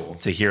No.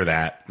 to hear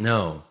that.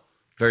 No.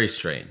 Very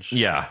strange.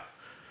 Yeah.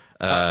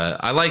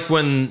 I like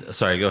when...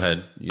 Sorry, go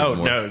ahead. You have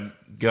more. No.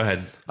 Go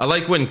ahead. I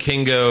like when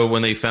Kingo,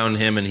 when they found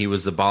him and he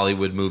was the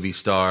Bollywood movie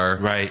star.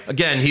 Right.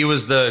 Again, he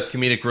was the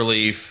comedic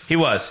relief. He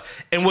was.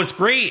 And what's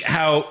great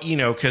how,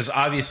 because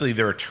obviously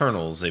they're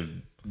Eternals. They've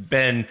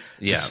been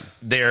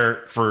there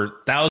for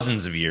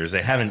thousands of years.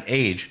 They haven't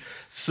aged.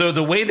 So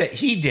the way that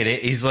he did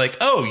it, he's like,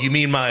 oh, you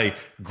mean my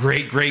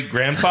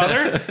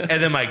great-great-grandfather?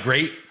 And then my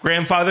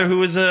great-grandfather who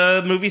was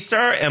a movie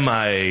star? And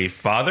my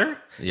father?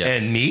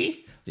 Yes. And me?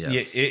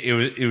 Yes. Yeah,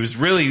 it was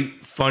really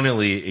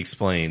funnily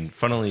explained.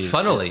 Funnily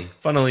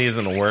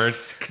isn't a word.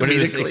 But it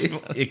was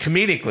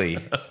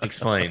comedically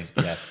explained.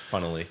 Yes,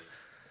 funnily.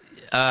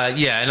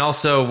 Yeah, and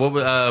also,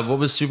 what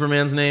was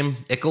Superman's name?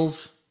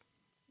 Ickles?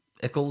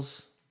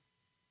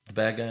 The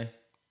bad guy?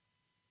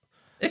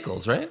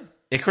 Ickles, right?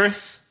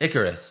 Icarus.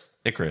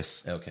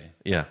 Okay.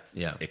 Yeah.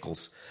 Yeah.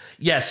 Ickles.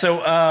 Yeah, so...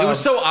 it was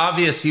so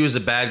obvious he was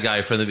a bad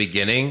guy from the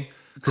beginning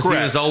because he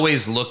was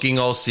always looking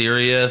all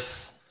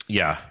serious.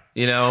 Yeah.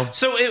 You know?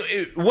 So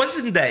it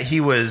wasn't that he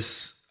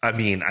was, I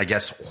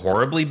guess,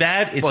 horribly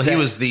bad. It's he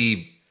was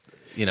the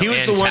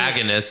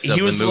antagonist of the movie.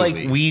 He was like,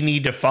 we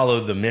need to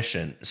follow the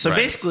mission. So Right.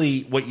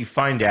 basically what you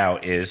find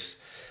out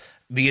is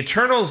the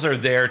Eternals are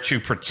there to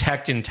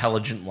protect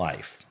intelligent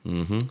life.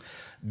 Mm-hmm.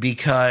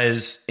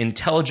 Because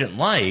intelligent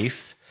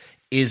life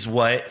is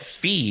what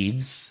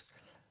feeds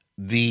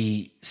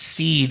the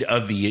seed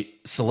of the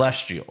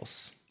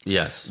Celestials.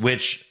 Yes.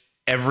 Which...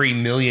 every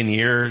million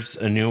years,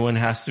 a new one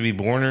has to be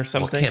born or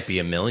something. Well, it can't be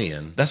a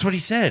million. That's what he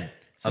said.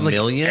 So a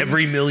million?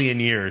 Every million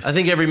years. I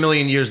think every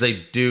million years they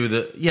do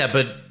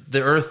but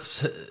the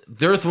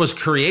Earth was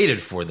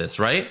created for this,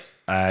 right?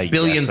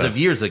 Billions of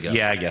years ago.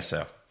 Yeah, I guess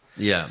so.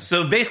 Yeah.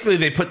 So basically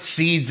they put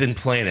seeds in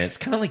planets,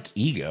 kind of like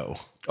Ego.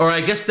 Or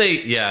I guess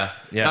I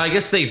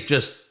guess they've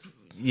just,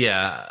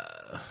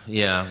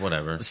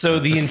 whatever. So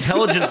the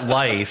intelligent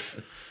life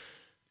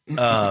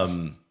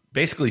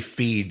basically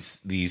feeds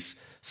these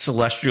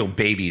celestial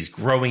babies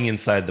growing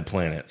inside the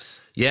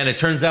planets. Yeah, and it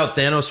turns out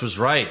Thanos was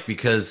right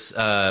because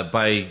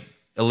by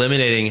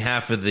eliminating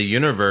half of the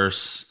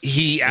universe,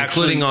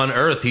 including on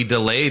Earth, he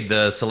delayed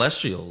the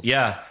Celestials.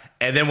 Yeah,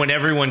 and then when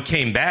everyone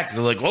came back,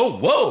 they're like, "Oh,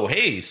 whoa,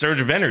 hey, surge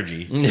of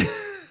energy,"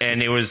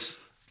 and it was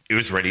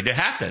ready to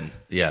happen.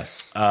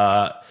 Yes.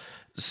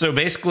 So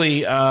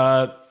basically,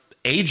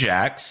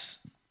 Ajax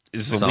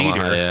is the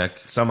leader.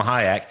 Salma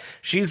Hayek.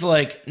 She's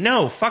like,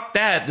 no, fuck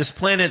that. This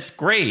planet's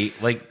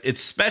great. Like,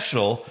 it's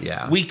special.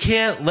 Yeah. We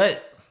can't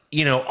let,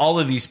 all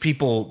of these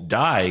people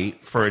die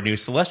for a new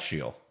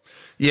celestial.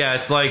 Yeah,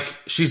 it's like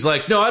she's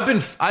like, no,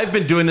 I've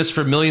been doing this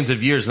for millions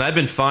of years, and I've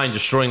been fine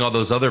destroying all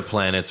those other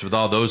planets with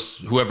all those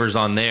whoever's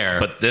on there.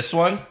 But this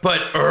one?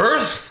 But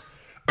Earth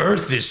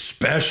is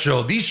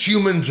special. These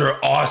humans are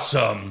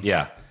awesome.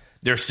 Yeah.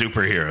 They're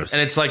superheroes.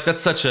 And it's like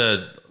that's such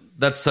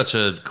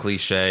a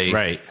cliche.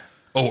 Right.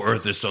 Oh,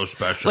 Earth is so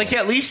special. Like,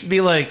 at least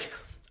be like,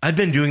 I've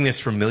been doing this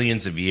for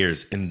millions of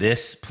years, and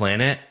this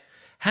planet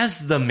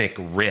has the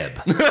McRib.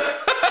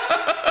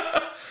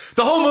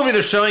 The whole movie,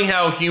 they're showing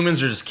how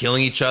humans are just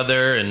killing each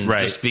other and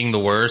just being the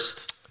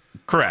worst.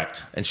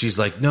 Correct. And she's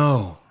like,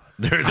 no,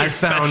 they're I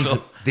found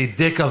the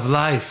dick of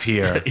life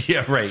here.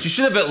 Yeah, right. She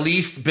should have at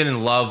least been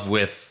in love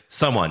with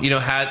someone.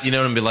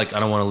 And be like, I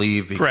don't want to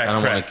leave. Correct, I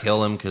don't want to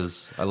kill him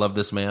because I love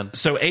this man.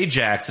 So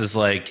Ajax is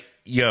like,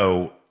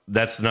 yo...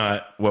 that's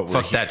not what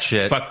we're... Fuck that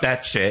shit. Fuck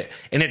that shit.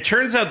 And it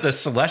turns out the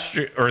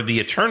Celestial or the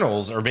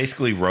Eternals are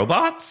basically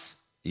robots.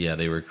 Yeah,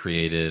 they were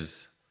created.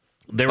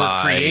 They were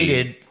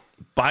created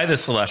by the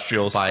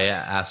Celestials. By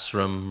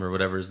Ashram or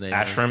whatever his name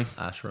is.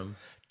 Ashram.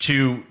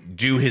 To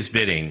do his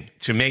bidding.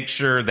 To make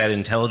sure that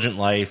intelligent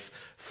life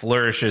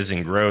flourishes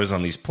and grows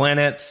on these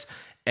planets.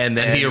 And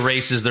then he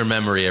erases their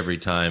memory every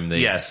time they...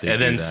 Yes,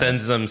 and then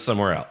sends them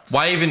somewhere else.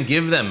 Why even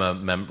give them a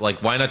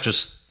why not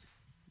just...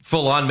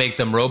 full on make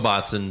them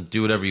robots and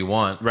do whatever you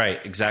want.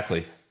 Right,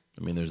 exactly.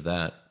 I mean, there's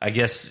that. I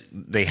guess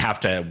they have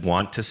to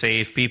want to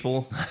save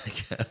people.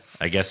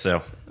 I guess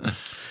so.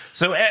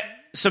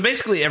 So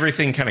basically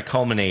everything kind of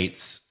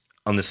culminates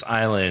on this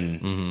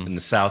island in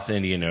the South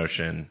Indian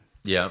Ocean.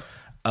 Yeah.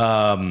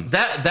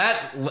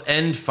 That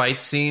end fight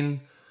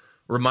scene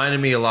reminded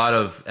me a lot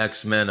of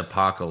X-Men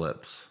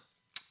Apocalypse.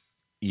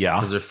 Yeah.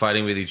 Because they're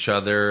fighting with each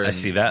other. And I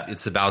see that.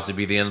 It's about to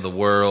be the end of the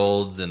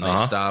world and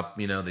they stop,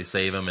 they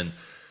save them and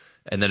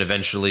then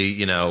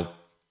eventually,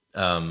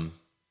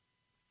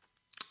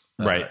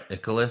 right.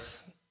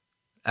 Icarus?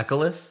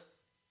 Icarus.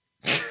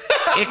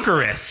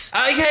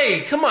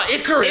 Hey, come on,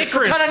 Icarus.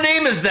 What kind of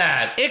name is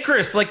that?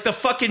 Icarus, like the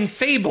fucking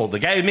Fable, the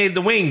guy who made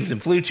the wings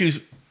and flew to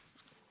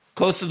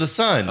close to the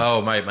sun.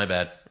 Oh, my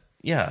bad.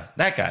 Yeah,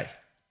 that guy.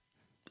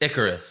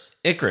 Icarus.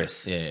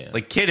 Icarus. Yeah.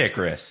 Like Kid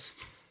Icarus.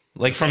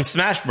 Like from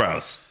Smash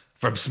Bros.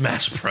 From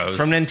Smash Bros.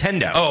 From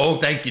Nintendo. Oh,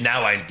 thank you.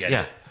 Now I get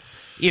Yeah. it.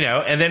 You know,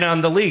 and then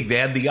on the League, they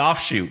had the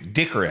offshoot,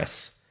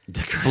 Dickarus.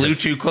 Flew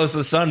too close to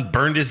the sun,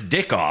 burned his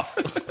dick off.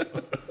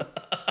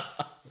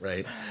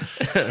 Right.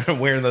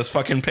 Wearing those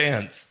fucking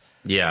pants.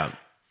 Yeah.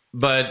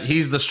 But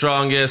he's the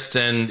strongest,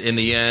 and in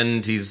the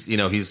end, he's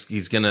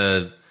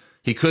gonna.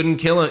 He couldn't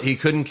kill it. He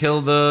couldn't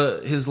kill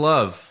his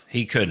love,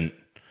 He couldn't.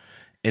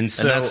 And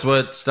so and that's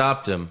what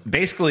stopped him.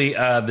 basically,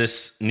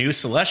 this new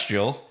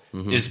celestial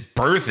is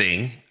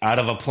birthing out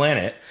of a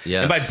planet.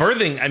 Yes. And by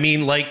birthing, I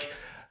mean like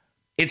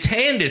its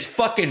hand is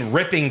fucking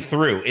ripping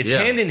through. Its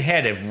Yeah. hand and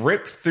head have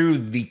ripped through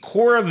the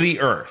core of the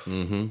earth.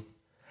 Mm-hmm.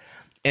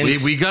 And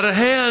We got a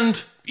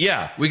hand.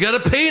 yeah. We got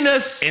a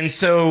penis. And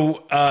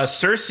so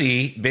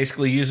Cersei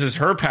basically uses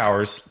her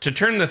powers to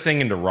turn the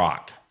thing into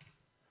rock.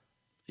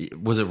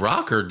 Was it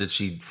rock or did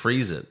she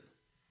freeze it?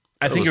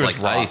 I think was it was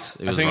like rock. ice.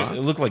 It I was think rock?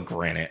 it looked like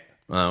granite.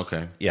 Oh,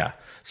 okay. Yeah.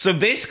 So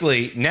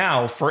basically,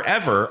 now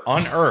forever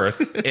on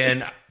Earth,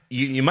 and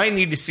you might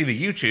need to see the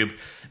YouTube.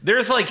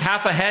 There's like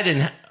half a head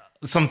and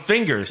some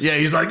fingers. Yeah,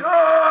 he's like,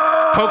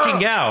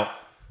 Poking out.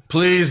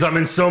 please, I'm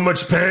in so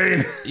much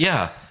pain.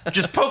 Yeah.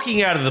 Just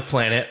poking out of the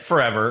planet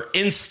forever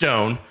in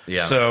stone.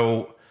 Yeah.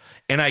 So,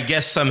 and I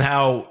guess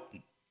somehow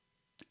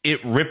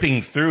it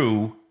ripping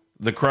through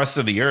the crust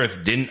of the Earth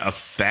didn't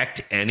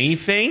affect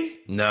anything.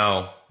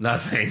 No,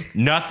 nothing.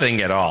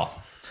 Nothing at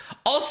all.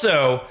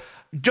 Also,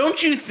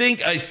 don't you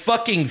think a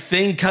fucking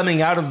thing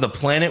coming out of the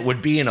planet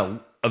would be an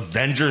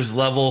Avengers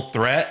level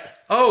threat?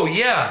 Oh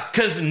yeah.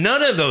 Because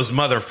none of those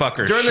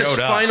motherfuckers During showed this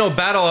up. final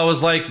battle, I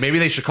was like, maybe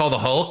they should call the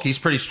Hulk. He's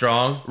pretty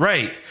strong.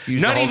 Right.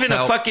 Use Not the Hulk's even a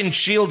help. fucking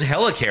shield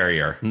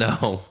helicarrier.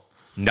 No,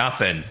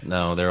 Nothing.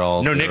 no, they're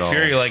all No they're Nick all-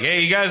 Fury like,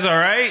 hey, you guys all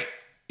right?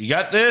 You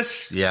got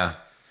this? Yeah,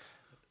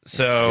 that's a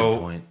So, good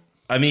point.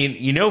 I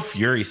mean,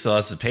 Fury still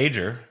has the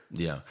pager.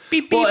 Yeah.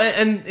 Beep, beep. Well,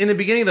 and in the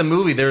beginning of the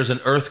movie, there's an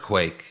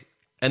earthquake,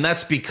 and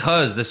that's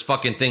because this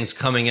fucking thing's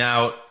coming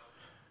out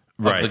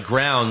of the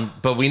ground.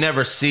 But we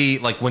never see,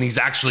 like, when he's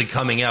actually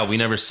coming out, we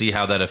never see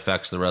how that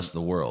affects the rest of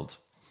the world.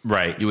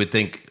 Right. You would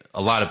think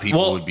a lot of people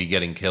Well, would be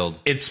getting killed.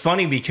 It's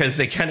funny because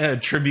they kind of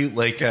attribute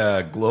like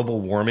global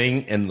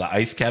warming and the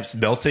ice caps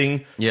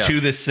melting Yeah. to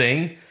this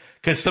thing.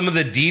 Because some of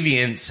the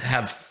deviants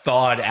have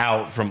thawed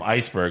out from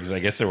icebergs. I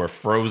guess they were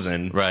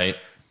frozen. Right.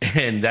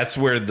 And that's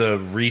where the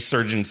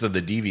resurgence of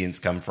the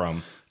deviants come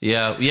from.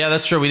 Yeah,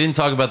 that's true. We didn't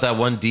talk about that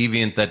one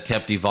deviant that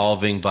kept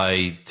evolving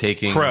by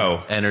taking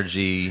Crow.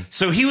 energy.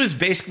 So he was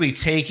basically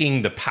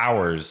taking the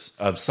powers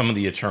of some of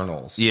the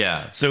Eternals.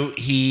 Yeah. So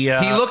he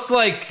He looked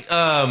like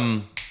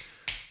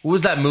what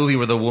was that movie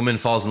where the woman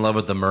falls in love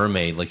with the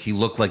mermaid? Like he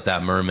looked like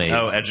that mermaid.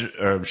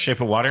 Shape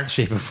of Water.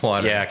 Shape of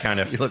Water. Yeah, kind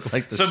of. He looked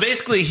like this. So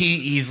basically,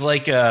 he's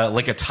like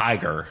a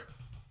tiger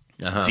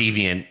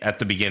deviant at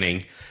the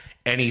beginning,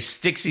 and he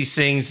sticks these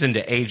things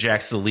into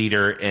Ajax, the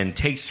leader, and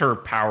takes her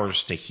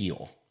powers to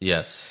heal.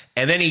 Yes.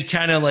 And then he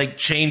kind of like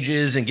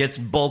changes and gets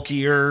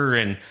bulkier,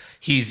 and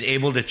he's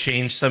able to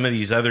change some of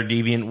these other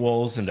deviant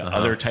wolves into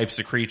other types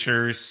of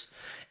creatures.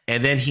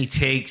 And then he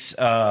takes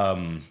I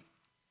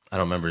don't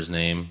remember his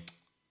name.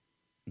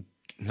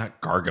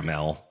 not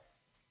Gargamel.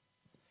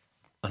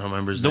 I don't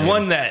remember his The name.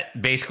 one that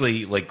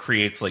basically like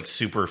creates like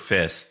super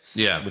fists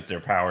Yeah. with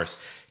their powers.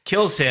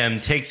 Kills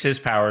him, takes his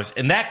powers,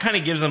 and that kind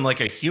of gives him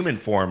like a human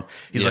form.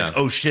 He's Yeah. like,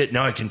 oh shit,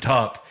 now I can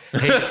talk.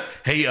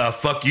 Hey,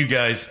 fuck you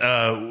guys.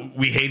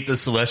 We hate the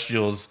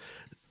Celestials.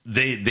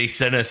 They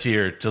sent us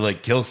here to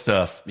like kill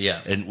stuff.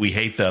 Yeah. And we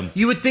hate them.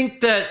 You would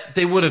think that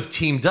they would have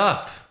teamed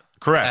up.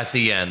 Correct. At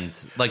the end.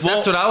 Like Well-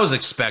 that's what I was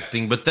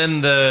expecting, but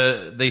then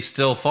they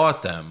still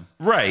fought them.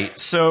 Right.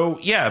 So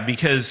yeah,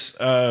 because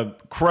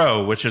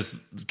Crow, which is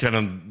kind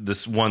of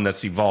this one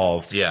that's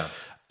evolved. Yeah.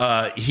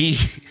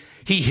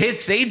 He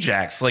hits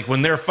Ajax like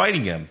when they're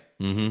fighting him.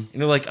 Mm-hmm. And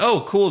they're like,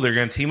 oh, cool, they're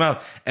going to team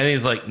up. And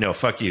he's like, no,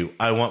 fuck you.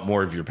 I want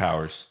more of your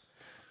powers.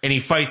 And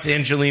he fights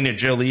Angelina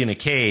Jolie in a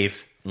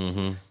cave. Mm-hmm.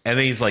 And then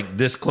he's like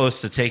this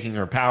close to taking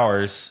her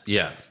powers.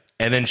 Yeah.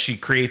 And then she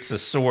creates a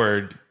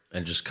sword,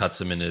 And just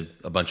cuts him into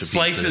a bunch of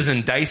slices pieces.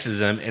 and dices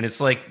him. And it's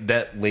like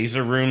that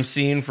laser room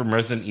scene from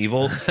Resident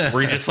Evil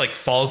where he just like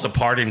falls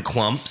apart in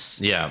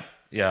clumps. Yeah.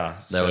 Yeah.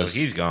 So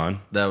he's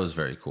gone. That was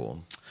very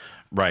cool.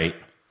 Right.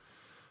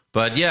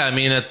 But yeah, I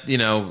mean,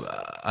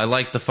 I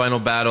like the final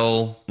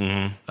battle.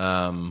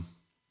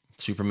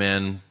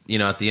 Superman,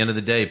 at the end of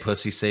the day,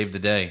 pussy saved the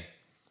day.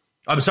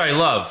 I'm sorry,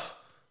 love.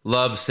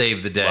 Love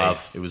saved the day.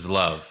 Love. It was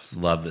love. It's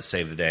love that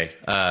saved the day.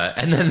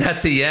 And then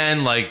at the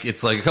end,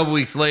 it's like a couple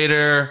weeks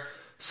later,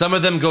 some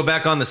of them go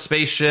back on the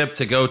spaceship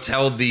to go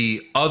tell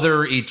the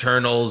other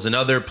Eternals and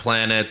other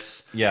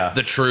planets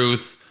the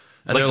truth.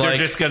 And They're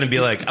just going to be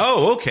like,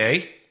 oh,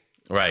 okay.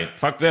 right.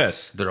 Fuck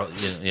this. They're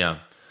yeah.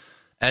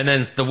 And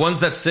then the ones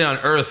that stay on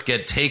Earth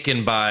get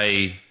taken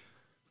by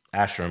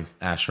Ashram.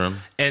 Ashram.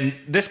 And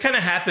this kind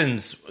of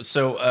happens.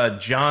 So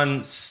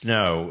Jon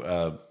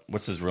Snow,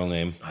 What's his real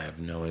name? I have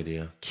no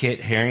idea.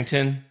 Kit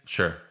Harington.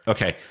 Sure.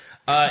 Okay.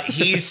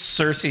 He's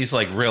Cersei's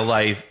like real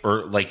life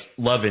or like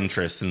love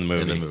interest in the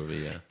movie. In the movie,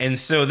 yeah. And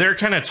so they're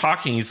kind of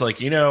talking. He's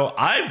like,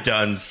 I've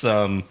done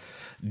some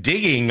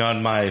digging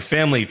on my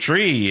family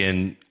tree,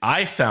 and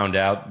I found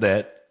out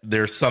that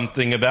there's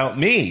something about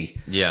me.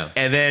 Yeah.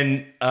 And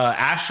then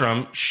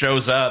Ashram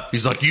shows up.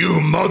 He's like, you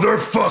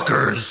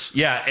motherfuckers.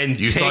 Yeah. And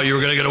You thought you were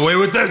going to get away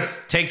with this?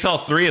 takes all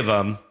three of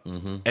them.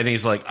 And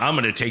he's like, I'm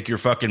going to take your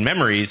fucking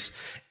memories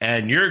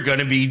and you're going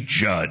to be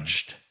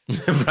judged.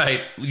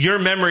 Right. Your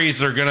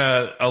memories are going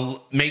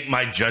to make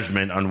my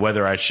judgment on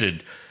whether I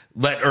should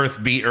let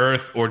Earth be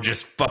Earth or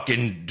just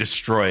fucking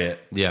destroy it.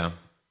 Yeah.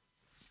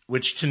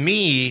 Which to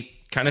me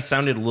kind of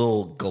sounded a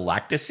little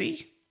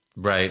Galactus-y.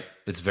 Right.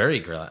 It's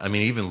very, I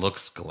mean, it even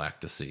looks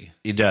Galactus-y.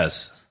 It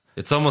does.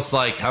 It's almost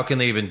like, how can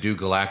they even do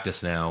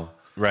Galactus now?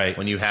 Right.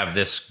 When you have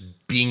this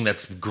being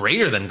that's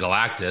greater than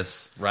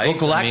Galactus, right? Well,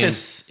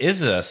 Galactus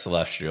is a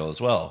celestial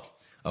as well.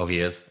 Oh, he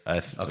is?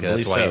 Okay, believe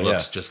that's why so, he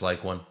looks just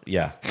like one.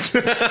 Yeah.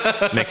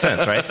 Makes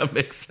sense, right? That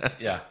makes sense.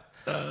 Yeah.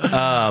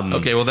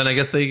 Okay, well, then I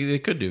guess they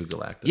could do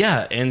Galactus.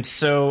 Yeah, and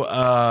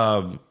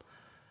so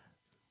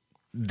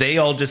they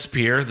all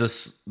disappear.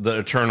 The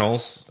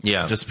Eternals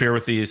disappear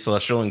with the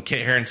Celestial, and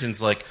Kit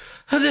Harington's like,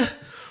 The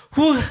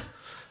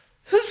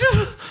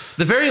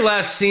very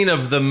last scene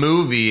of the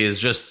movie is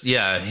just,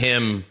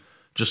 him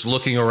just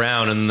looking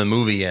around, and the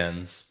movie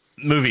ends.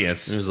 Movie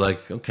ends. It was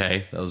like,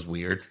 okay, that was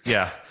weird.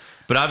 Yeah.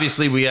 But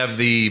obviously, we have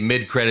the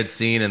mid-credit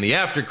scene and the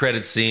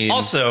after-credit scene.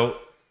 Also,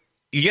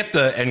 you get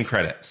the end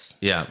credits.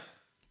 Yeah.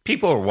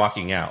 People are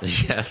walking out.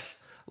 Yes.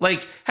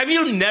 Like, have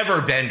you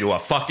never been to a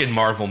fucking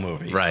Marvel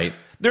movie? Right.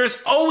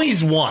 There's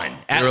always one,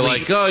 at They were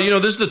least. like, oh,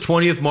 this is the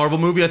 20th Marvel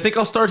movie. I think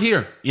I'll start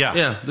here. Yeah.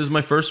 Yeah, this is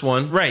my first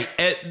one. Right.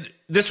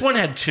 This one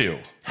had two.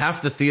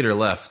 Half the theater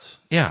left.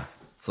 Yeah.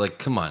 It's like,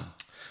 come on.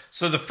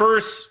 So the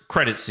first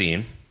credit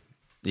scene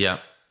Yeah.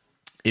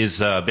 is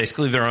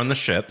basically they're on the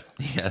ship.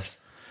 Yes.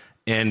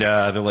 And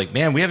they're like,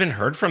 man, we haven't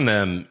heard from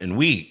them in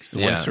weeks.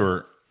 The ones who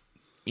are,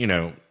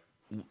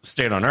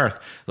 stayed on Earth.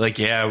 Like,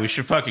 yeah, we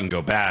should fucking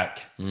go back.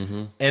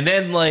 Mm-hmm. And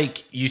then,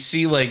 like, you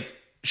see, like,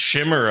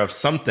 shimmer of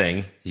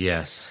something.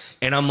 Yes.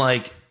 And I'm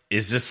like,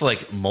 is this,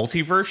 like,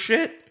 multiverse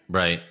shit?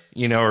 Right.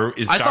 Or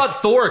is I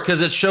thought Thor,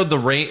 because it showed the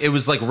rain. It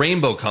was like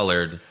rainbow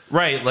colored.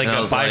 Right, like And I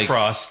a was like,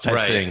 Bifrost type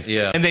right, thing.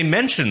 yeah. And they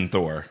mentioned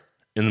Thor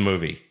in the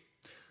movie.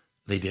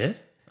 They did?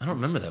 I don't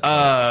remember that.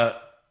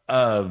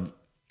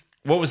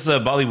 What was the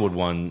Bollywood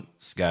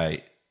one's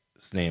guy's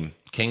name?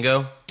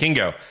 Kingo?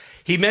 Kingo.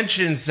 He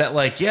mentions that,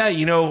 like,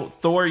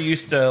 Thor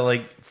used to,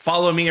 like,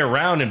 follow me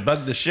around and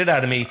bug the shit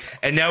out of me,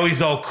 and now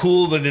he's all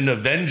cool and an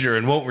Avenger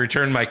and won't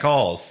return my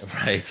calls.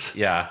 Right.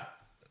 Yeah.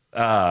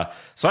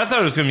 So I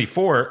thought it was going to be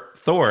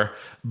Thor,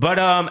 but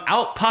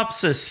out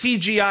pops a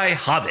CGI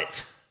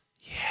Hobbit.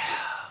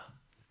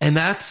 And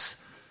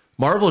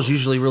Marvel's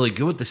usually really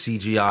good with the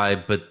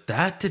CGI, but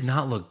that did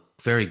not look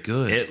very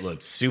good. It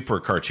looked super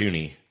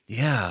cartoony.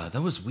 Yeah,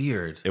 that was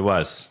weird. It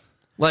was.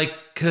 Like,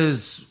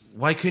 because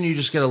why couldn't you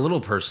just get a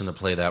little person to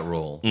play that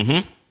role?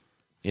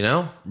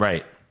 Mm-hmm.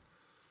 Right.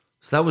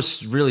 So that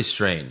was really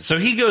strange. So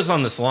he goes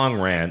on this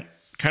long rant,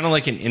 kind of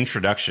like an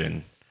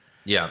introduction.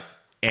 Yeah.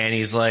 And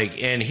he's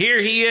like, and here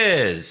he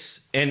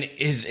is. And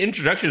his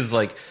introduction is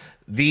like,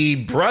 the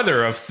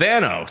brother of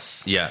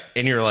Thanos. Yeah.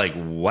 And you're like,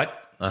 what?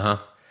 Uh-huh.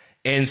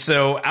 And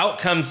so out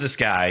comes this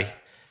guy.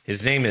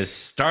 His name is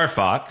Star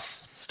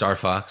Fox. Star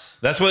Fox.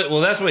 That's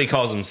what he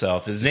calls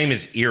himself. His name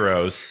is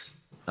Eros.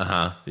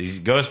 Uh-huh. He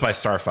goes by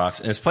Star Fox,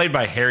 and it's played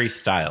by Harry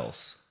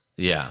Styles.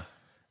 Yeah.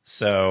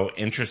 So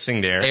interesting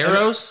there.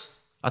 Eros?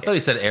 I thought he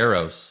said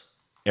Eros.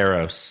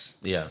 Eros.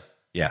 Yeah.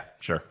 Yeah,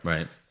 sure.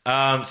 Right.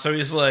 So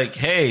he's like,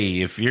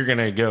 hey, if you're going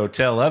to go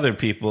tell other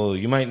people,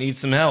 you might need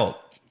some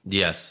help.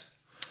 Yes.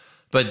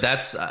 But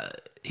that's...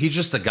 he's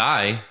just a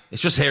guy.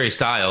 It's just Harry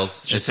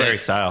Styles. Just Harry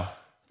Styles.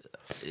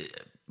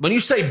 When you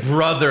say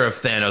brother of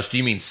Thanos, do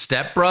you mean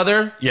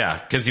stepbrother? Yeah,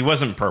 because he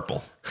wasn't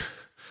purple.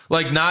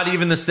 Like not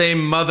even the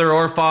same mother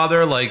or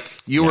father? Like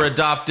you were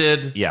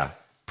adopted? Yeah,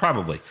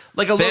 probably.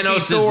 Like a Thanos Loki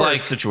is Thor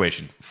like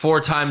situation. 4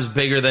 times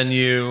bigger than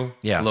you.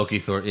 Yeah. Loki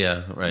Thor.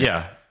 Yeah, right.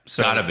 Yeah.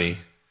 So, gotta be.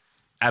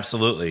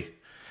 Absolutely.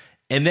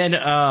 And then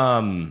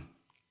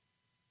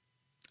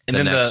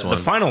the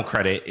final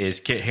credit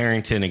is Kit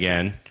Harington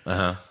again.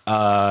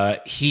 Uh-huh.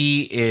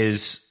 He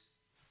is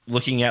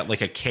looking at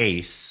like a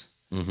case.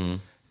 Mm-hmm.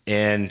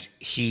 And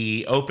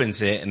he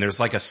opens it, and there's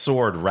like a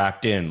sword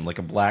wrapped in, like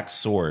a black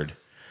sword.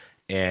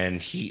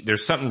 And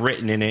there's something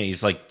written in it.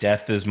 He's like,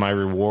 death is my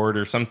reward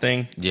or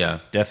something. Yeah.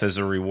 Death is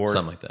a reward.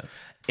 Something like that.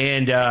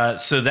 And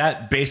so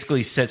that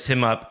basically sets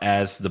him up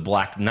as the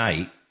Black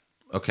Knight.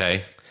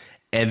 Okay.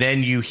 And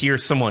then you hear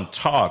someone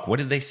talk. What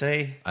did they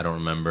say? I don't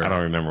remember. I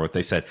don't remember what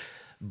they said.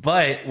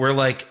 But we're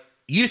like,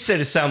 you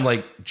said it sounded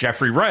like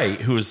Jeffrey Wright,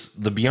 who was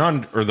the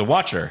Beyond or the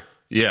Watcher.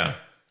 Yeah.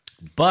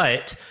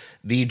 But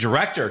the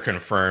director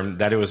confirmed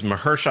that it was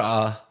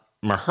Mahershala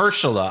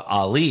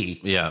Ali.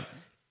 Yeah.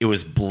 It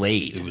was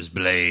Blade. It was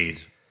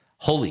Blade.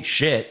 Holy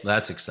shit.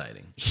 That's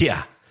exciting.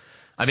 Yeah.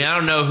 I mean, I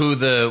don't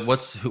know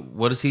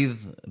what is he?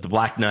 The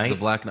Black Knight. The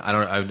Black Knight.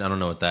 I don't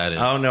know what that is.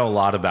 I don't know a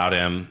lot about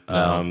him.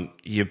 No.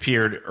 He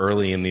appeared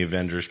early in the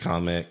Avengers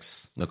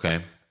comics.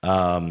 Okay.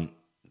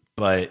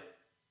 But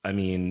I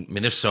mean,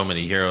 there's so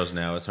many heroes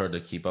now. It's hard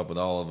to keep up with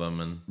all of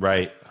them, and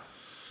right.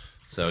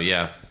 so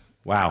yeah,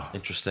 Wow.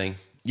 interesting.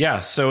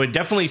 Yeah, so it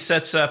definitely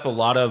sets up a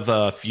lot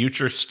of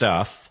future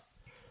stuff.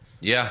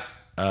 Yeah,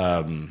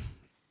 I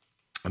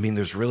mean,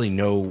 there's really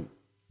no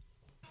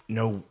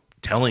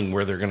telling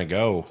where they're going to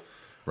go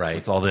right.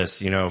 with all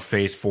this,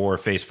 phase 4,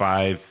 phase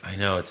 5. I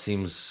know it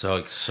seems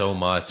so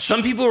much.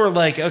 Some people were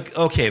like,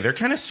 okay, they're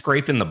kind of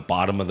scraping the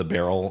bottom of the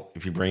barrel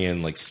if you bring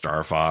in like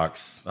Star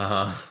Fox.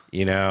 I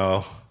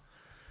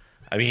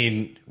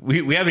mean,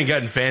 we haven't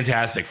gotten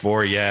Fantastic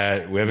Four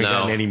yet. We haven't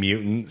gotten any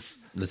mutants.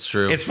 That's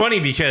true. It's funny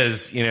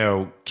because,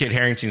 Kit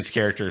Harington's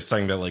character is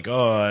talking about like,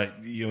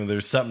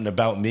 there's something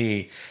about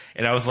me.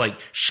 And I was like,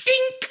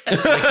 skink.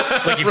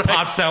 Like he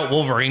pops out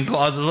Wolverine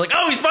claws. It's like,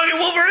 oh, he's fucking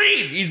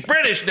Wolverine. He's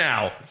British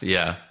now.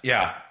 Yeah.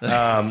 Yeah.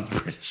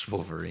 British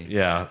Wolverine.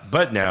 Yeah.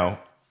 But no.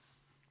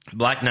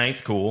 Black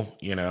Knight's cool,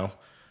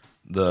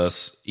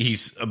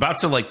 he's about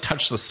to like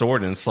touch the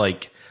sword and it's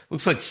like,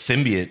 looks like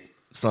symbiote.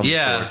 Sort.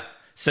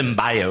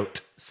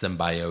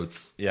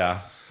 Symbiotes. Yeah.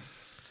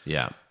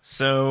 Yeah.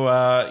 So,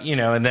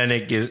 and then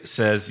it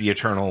says the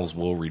Eternals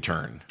will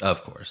return.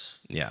 Of course.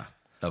 Yeah.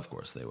 Of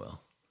course they will.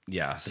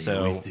 Yeah. They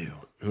always do.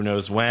 Who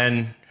knows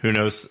when? Who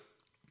knows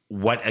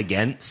what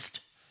against?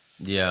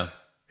 Yeah.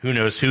 Who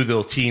knows who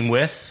they'll team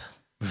with?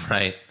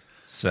 Right.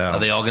 So are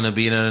they all going to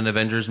be in an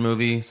Avengers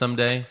movie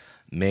someday?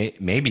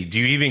 Maybe. Do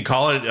you even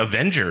call it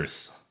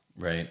Avengers?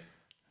 Right.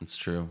 It's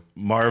true.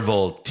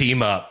 Marvel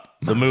Team Up,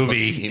 the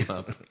movie. Team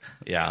Up.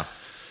 Yeah.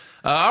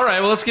 All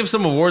right. Well, let's give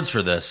some awards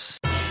for this.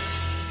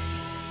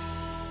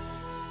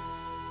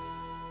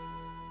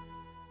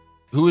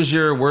 Who is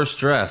your worst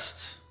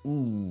dressed?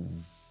 Ooh.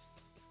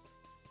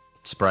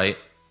 Sprite.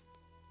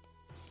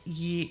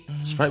 Yeah.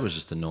 Sprite was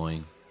just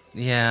annoying.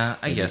 Yeah,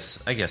 I guess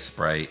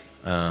Sprite.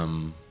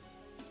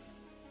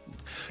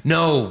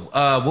 No,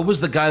 what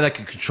was the guy that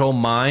could control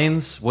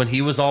minds when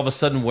he was all of a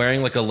sudden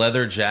wearing like a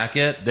leather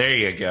jacket? There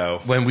you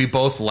go. When we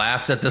both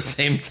laughed at the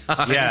same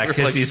time. Yeah,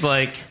 because he's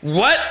like,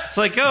 "What?" It's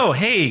like, "Oh,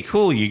 hey,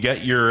 cool! You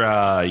got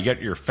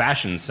your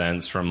fashion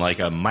sense from like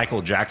a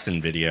Michael Jackson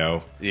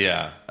video."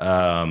 Yeah.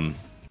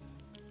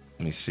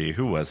 Let me see,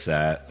 who was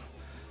that?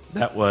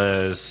 That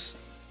was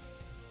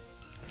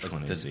which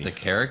one is he? The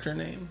character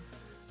name?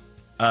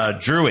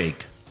 Druig.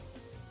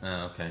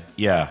 Oh, okay.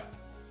 Yeah.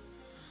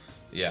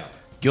 Yeah.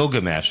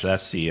 Gilgamesh,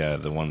 that's the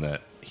one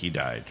that he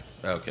died.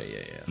 Okay,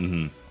 yeah.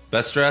 Mm-hmm.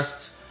 Best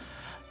dressed?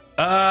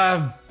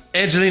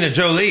 Angelina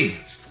Jolie.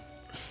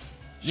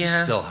 She's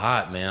still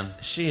hot, man.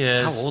 She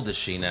is. How old is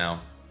she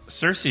now?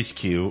 Cersei's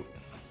cute.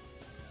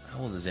 How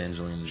old is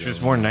Angelina Jolie? She was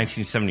born in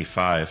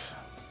 1975.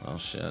 Oh,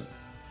 shit.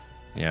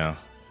 Yeah.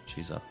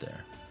 She's up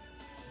there.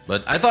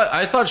 But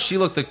I thought she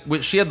looked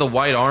she had the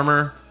white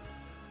armor.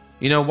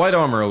 White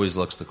armor always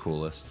looks the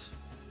coolest.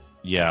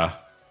 Yeah.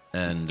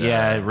 And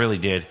yeah, it really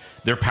did.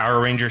 Their Power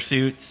Ranger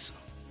suits.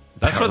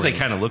 That's what they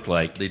kind of looked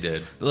like. They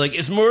did. They're like,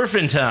 it's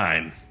morphin'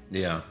 time.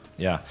 Yeah.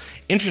 Yeah.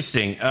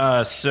 Interesting.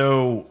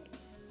 So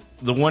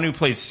the one who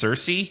played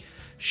Cersei,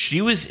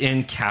 she was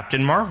in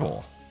Captain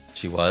Marvel.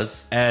 She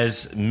was?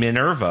 As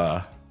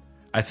Minerva.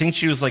 I think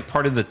she was like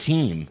part of the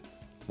team.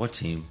 What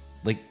team?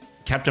 Like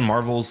Captain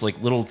Marvel's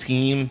like little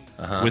team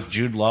with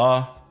Jude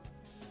Law.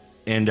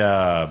 And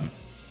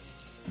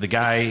the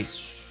guy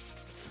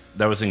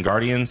that was in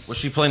Guardians. Was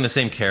she playing the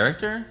same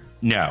character?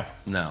 No.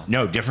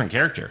 No, different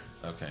character.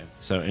 Okay.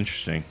 So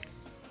interesting.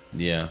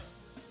 Yeah.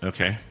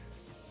 Okay.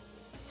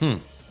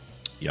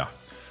 Yeah.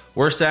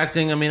 Worst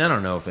acting? I mean, I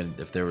don't know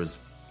if there was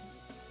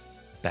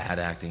bad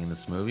acting in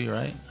this movie,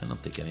 right? I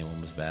don't think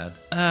anyone was bad.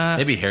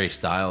 Maybe Harry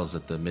Styles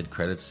at the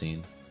mid-credits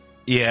scene.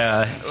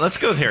 Yeah, let's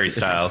go with Harry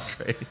Styles.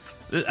 Great.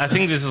 I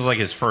think this is like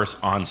his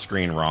first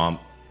on-screen romp.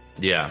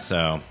 Yeah.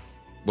 So,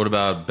 what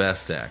about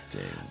best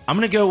acting? I'm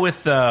gonna go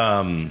with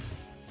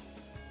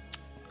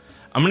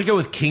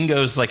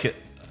Kingo's like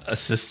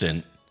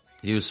assistant.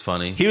 He was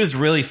funny. He was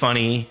really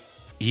funny.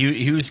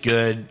 He was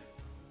good.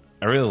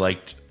 I really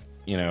liked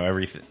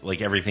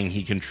everything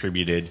he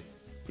contributed.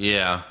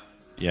 Yeah.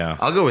 Yeah.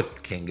 I'll go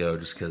with Kingo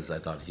just because I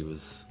thought he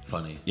was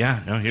funny. Yeah.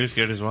 No, he was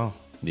good as well.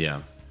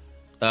 Yeah.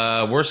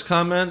 Worst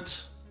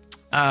comment?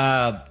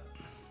 I'm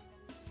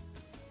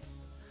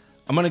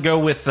gonna go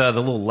with the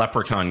little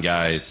leprechaun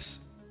guys,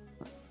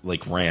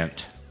 like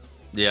rant.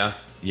 Yeah.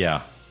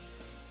 Yeah.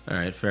 All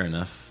right. Fair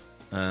enough.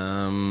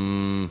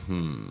 There's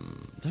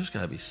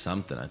got to be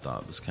something I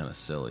thought was kind of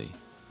silly.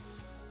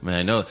 I mean,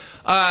 I know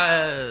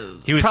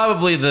he was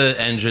probably the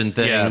engine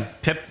thing. Yeah,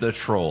 Pip the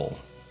Troll.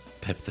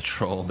 Pip the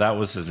Troll. That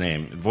was his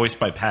name, voiced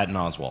by Patton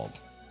Oswalt.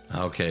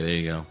 Okay, there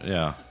you go.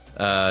 Yeah.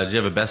 Do you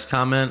have a best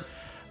comment?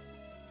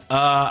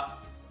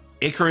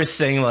 Icarus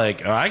saying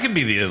like, "Oh, I could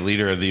be the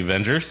leader of the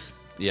Avengers."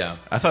 Yeah,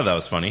 I thought that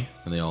was funny,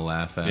 and they all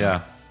laugh at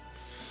him.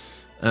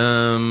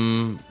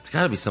 It's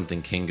got to be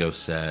something Kingo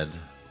said.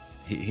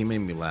 He made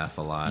me laugh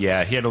a lot.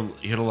 Yeah, he had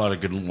a lot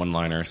of good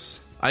one-liners.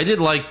 I did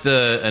like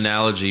the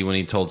analogy when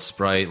he told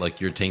Sprite,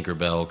 like, you're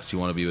Tinkerbell because you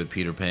want to be with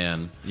Peter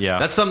Pan. Yeah.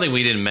 That's something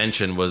we didn't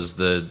mention was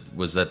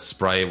that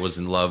Sprite was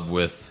in love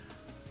with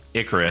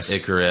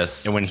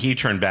Icarus. And when he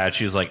turned bad,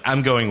 she was like,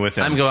 I'm going with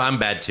him. I'm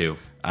bad too.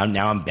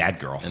 Now I'm bad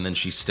girl. And then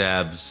she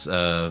stabs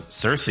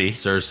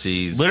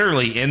Cersei's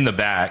literally in the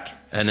back.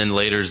 And then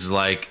later's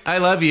like, I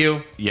love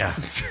you. Yeah.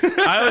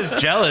 I was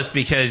jealous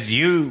because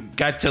you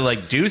got to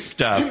like do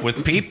stuff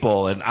with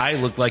people and I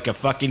looked like a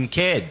fucking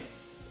kid.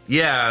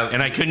 Yeah.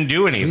 And I couldn't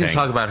do anything. We didn't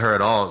talk about her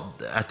at all.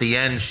 At the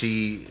end,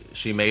 she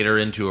made her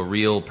into a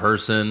real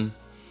person.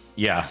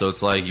 Yeah. So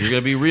it's like, you're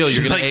going to be real.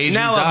 You're going to age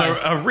now and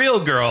die. I'm a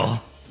real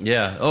girl.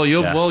 Yeah. Oh,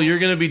 well, you're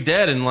going to be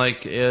dead in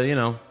like,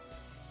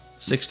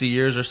 60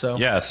 years or so.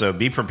 Yeah, so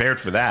be prepared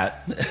for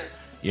that.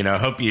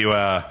 Hope you...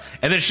 And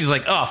then she's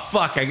like, oh,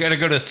 fuck, I gotta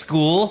go to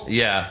school?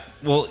 Yeah.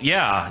 Well,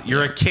 yeah,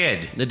 you're a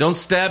kid. Don't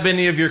stab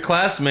any of your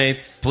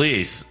classmates.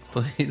 Please.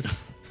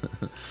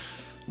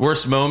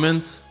 Worst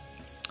moment?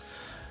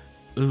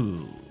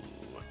 Ooh.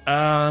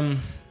 Man.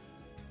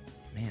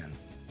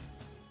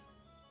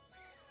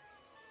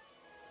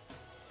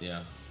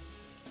 Yeah.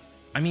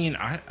 I mean,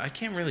 I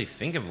can't really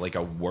think of like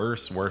a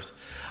worse.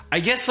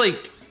 I guess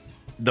like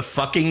the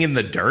fucking in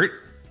the dirt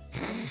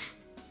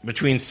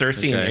between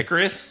Cersei and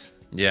Icarus.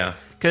 Yeah.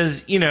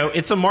 Because,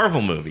 it's a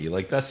Marvel movie.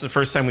 Like, that's the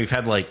first time we've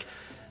had like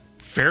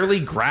fairly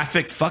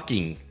graphic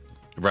fucking.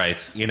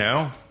 Right.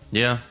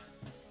 Yeah.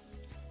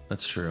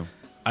 That's true.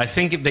 I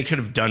think they could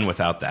have done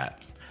without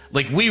that.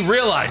 Like, we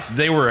realized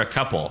they were a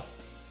couple.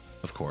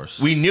 Of course.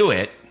 We knew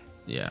it.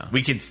 Yeah.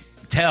 We could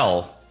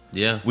tell.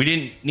 Yeah. We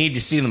didn't need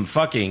to see them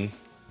fucking.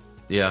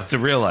 Yeah. To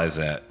realize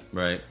that.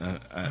 Right.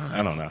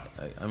 I don't know.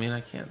 I mean, I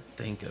can't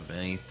think of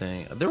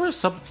anything. There were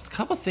a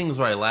couple things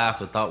where I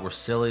laughed and thought were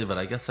silly, but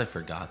I guess I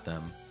forgot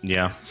them.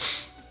 Yeah.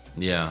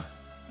 Yeah.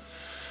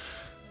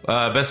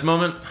 Best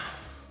moment?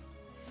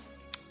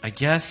 I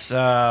guess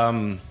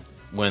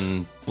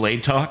when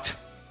Blade talked.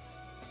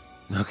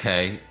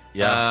 Okay.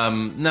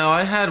 Yeah. No,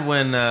 I had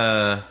when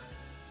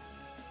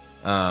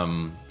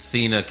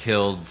Thena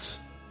killed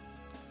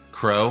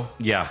Crow.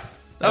 Yeah.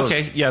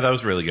 Okay. Yeah, that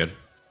was really good.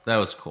 That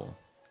was cool.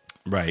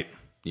 Right.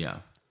 Yeah.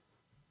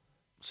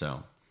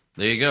 So,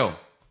 there you go.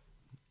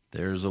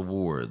 There's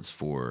awards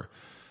for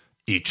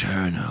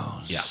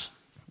Eternals. Yeah.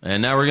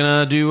 And now we're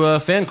going to do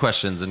fan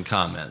questions and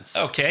comments.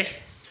 Okay.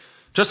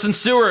 Justin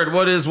Stewart,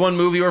 what is one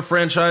movie or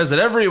franchise that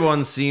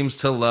everyone seems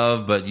to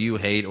love but you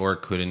hate or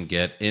couldn't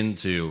get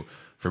into?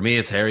 For me,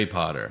 it's Harry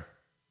Potter.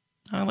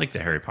 I like the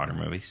Harry Potter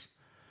movies.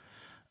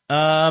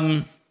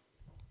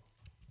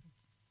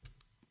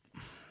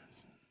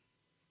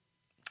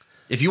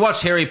 If you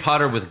watch Harry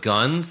Potter with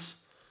guns,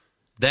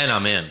 then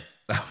I'm in.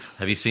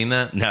 Have you seen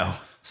that? No.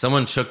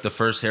 Someone took the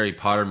first Harry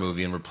Potter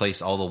movie and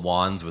replaced all the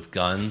wands with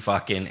guns.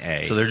 Fucking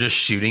A. So they're just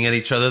shooting at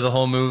each other the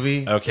whole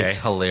movie. Okay. It's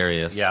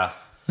hilarious. Yeah.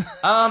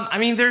 I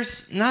mean,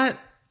 there's not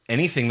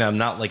anything that I'm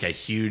not like a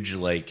huge,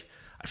 like,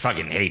 I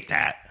fucking hate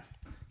that.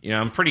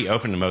 I'm pretty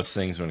open to most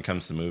things when it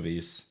comes to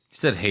movies. You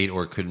said hate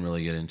or couldn't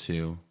really get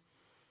into.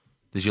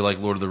 Did you like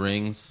Lord of the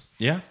Rings?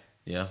 Yeah.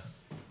 Yeah.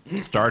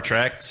 Star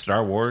Trek,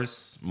 Star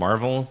Wars,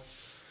 Marvel.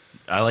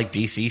 I like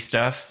DC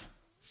stuff.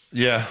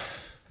 Yeah.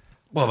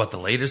 What about the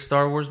latest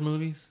Star Wars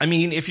movies? I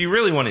mean, if you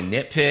really want to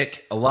nitpick,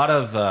 a lot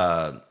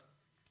of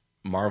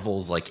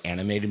Marvel's like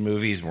animated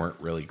movies weren't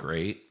really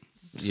great.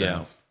 So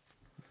yeah.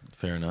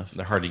 Fair enough.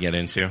 They're hard to get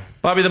into.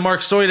 Bobby the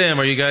Mark Soydam,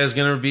 are you guys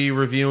going to be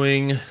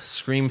reviewing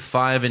Scream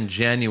 5 in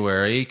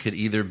January? Could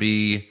either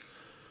be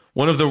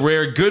one of the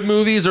rare good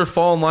movies or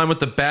fall in line with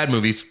the bad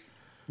movies.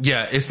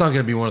 Yeah, it's not going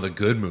to be one of the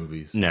good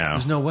movies. No.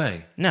 There's no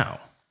way. No.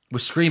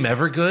 Was Scream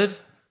ever good?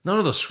 None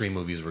of those Scream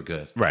movies were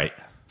good. Right.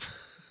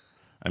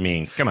 I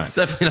mean, come on. It's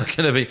definitely not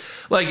going to be.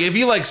 Like, if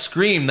you like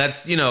Scream,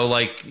 that's,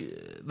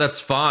 that's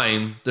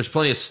fine. There's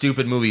plenty of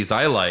stupid movies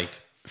I like.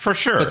 For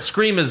sure. But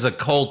Scream is a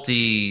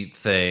culty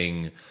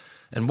thing.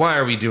 And why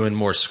are we doing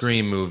more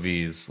Scream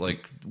movies?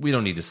 Like, we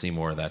don't need to see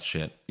more of that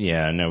shit.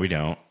 Yeah, no, we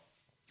don't.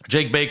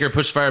 Jake Baker,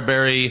 Pushfire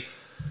Barry,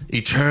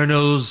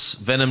 Eternals,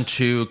 Venom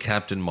 2,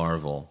 Captain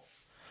Marvel.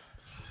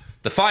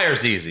 The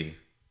Fire's easy.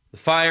 The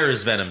Fire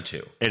is Venom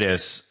 2. It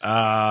is.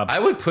 I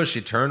would push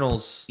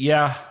Eternals.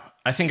 Yeah,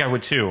 I think I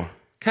would too.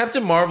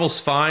 Captain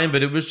Marvel's fine,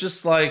 but it was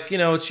just like,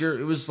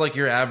 it was like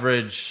your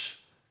average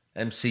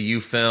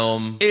MCU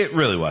film. It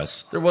really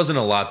was. There wasn't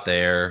a lot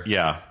there.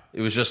 Yeah.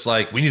 It was just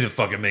like, we need to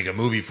fucking make a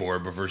movie for her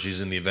before she's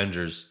in the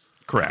Avengers.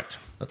 Correct.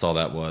 That's all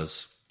that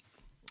was.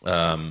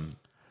 And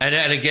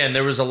again,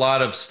 there was a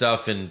lot of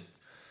stuff in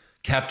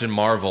Captain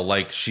Marvel,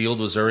 like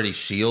S.H.I.E.L.D. was already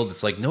S.H.I.E.L.D.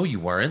 It's like, no, you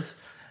weren't.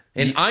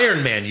 In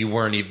Iron Man, they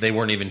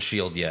weren't even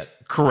S.H.I.E.L.D.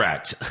 yet.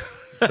 Correct.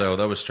 So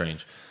that was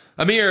strange.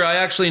 Amir, I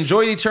actually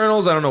enjoyed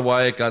Eternals. I don't know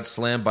why it got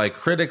slammed by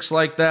critics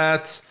like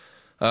that.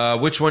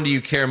 Which one do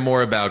you care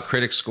more about,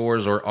 critic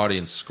scores or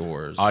audience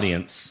scores?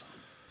 Audience.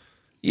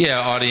 Yeah,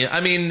 audience.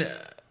 I mean,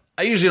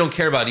 I usually don't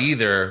care about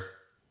either.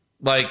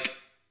 Like,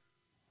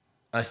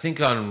 I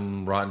think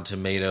on Rotten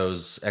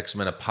Tomatoes,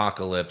 X-Men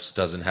Apocalypse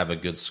doesn't have a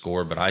good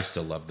score, but I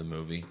still love the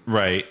movie.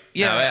 Right.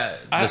 Yeah.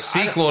 Now, the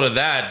sequel to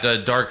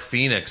that, Dark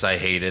Phoenix, I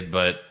hated,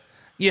 but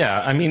Yeah,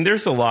 I mean,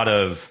 there's a lot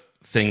of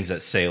things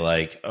that say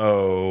like,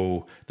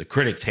 "Oh, the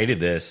critics hated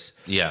this."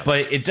 Yeah.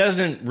 but it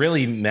doesn't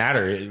really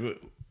matter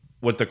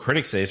what the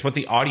critics say; it's what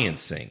the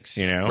audience thinks.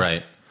 You know,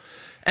 right.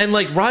 And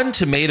like Rotten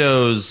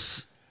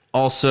Tomatoes,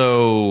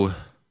 also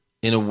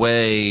in a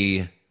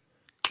way,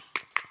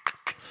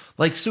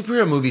 like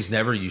superhero movies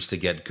never used to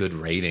get good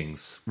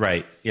ratings.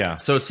 Right? Yeah.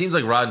 So it seems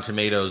like Rotten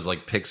Tomatoes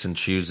like picks and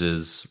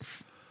chooses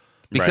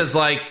because,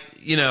 like,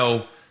 you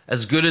know,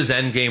 as good as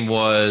Endgame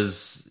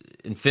was,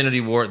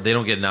 Infinity War, they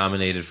don't get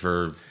nominated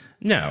for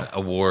No.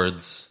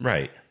 awards,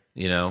 Right.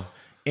 you know,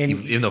 And-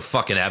 even though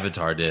fucking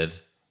Avatar did.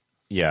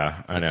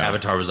 Yeah, I know.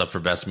 Avatar was up for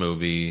best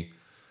movie,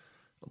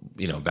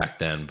 you know, back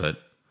then,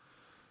 but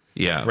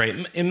yeah,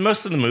 Right. In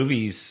most of the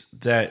movies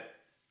that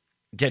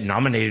get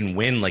nominated and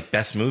win like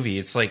best movie,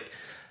 it's like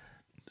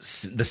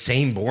the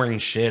same boring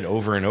shit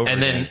over and over.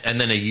 And again.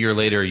 then a year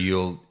later,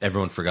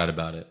 everyone forgot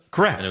about it.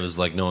 Correct. And it was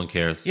like no one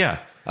cares. Yeah.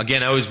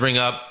 Again, I always bring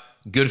up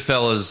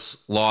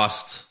Goodfellas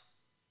lost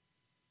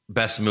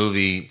best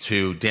movie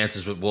to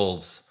Dances with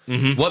Wolves.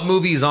 What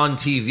movie is on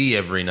TV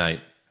every night?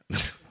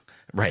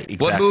 Right. Exactly.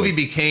 What movie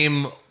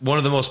became one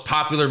of the most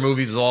popular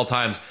movies of all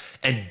times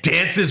and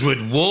Dances with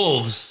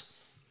Wolves?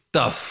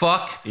 The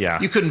fuck? Yeah.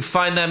 You couldn't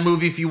find that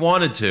movie if you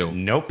wanted to.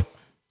 Nope.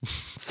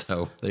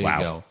 So there Wow.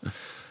 you go.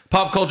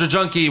 Pop Culture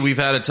Junkie, we've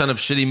had a ton of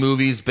shitty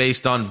movies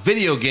based on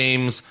video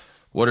games.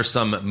 What are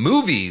some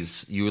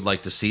movies you would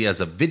like to see as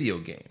a video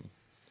game?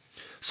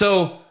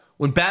 So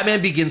when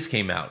Batman Begins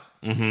came out,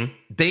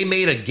 they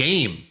made a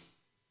game.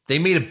 They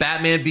made a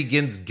Batman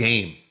Begins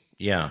game.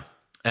 Yeah.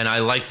 And I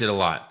liked it a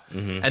lot.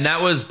 And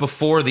that was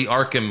before the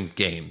Arkham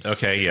games.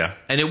 Okay. Yeah.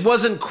 And it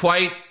wasn't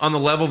quite on the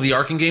level of the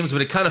Arkham games,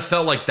 but it kind of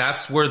felt like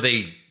that's where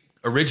they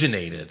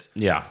originated.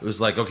 Yeah. It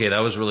was like, okay, that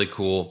was really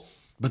cool.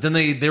 But then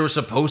they were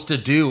supposed to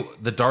do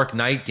the Dark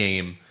Knight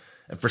game,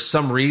 and for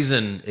some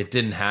reason it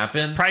didn't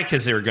happen. Probably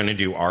because they were going to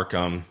do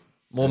Arkham.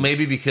 Well,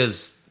 maybe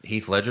because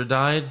Heath Ledger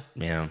died.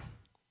 Yeah.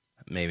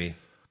 Maybe.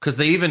 Because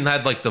they even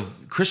had like the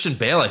Christian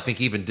Bale, I think,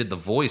 even did the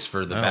voice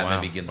for the Batman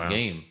wow. Begins Wow.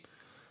 game.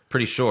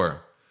 Pretty sure.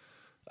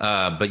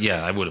 But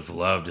yeah, I would have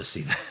loved to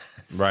see that.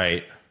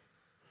 Right.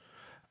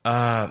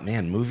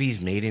 Man, movies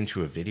made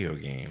into a video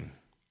game.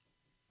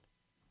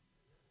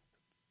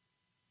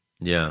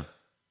 Yeah.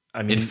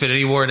 I mean,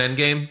 Infinity War and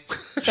Endgame.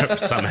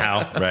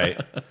 somehow, right?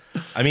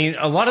 I mean,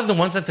 a lot of the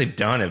ones that they've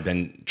done have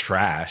been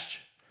trashed.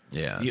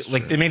 Yeah. Like that's true.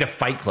 they made a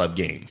Fight Club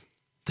game.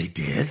 They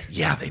did?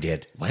 Yeah, they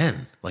did.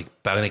 When?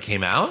 Like back when it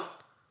came out?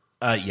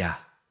 Yeah,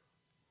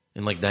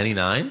 In like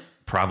 99?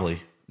 probably.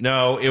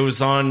 No, it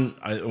was on.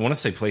 I want to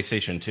say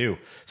PlayStation 2.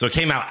 So it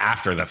came out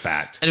after the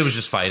fact. And it was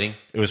just fighting.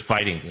 It was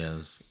fighting. Yeah. it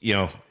was- You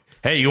know,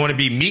 hey, you want to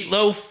be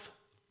Meatloaf?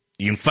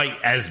 You can fight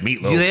as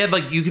Meatloaf. They had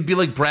like, you could be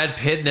like Brad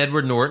Pitt and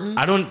Edward Norton.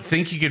 I don't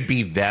think you could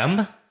be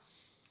them.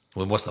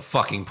 Well, what's the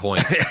fucking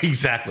point?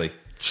 Exactly.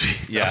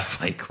 Jeez, Yeah. a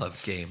Fight Club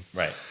game.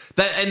 Right.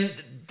 That and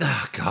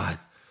God,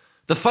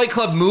 the Fight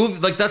Club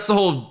move, like that's the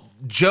whole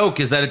joke,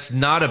 is that it's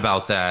not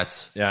about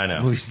that. Yeah, I know.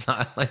 The movie's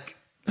not like.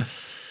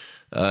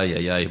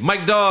 Yeah.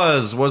 Mike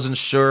Dawes wasn't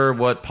sure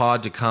what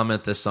pod to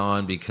comment this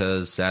on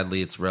because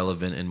sadly it's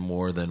relevant in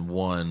more than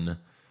one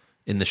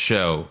in the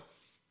show.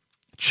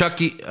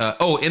 Chucky.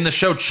 In the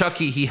show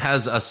Chucky, he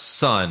has a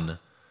son.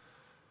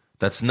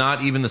 That's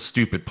not even the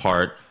stupid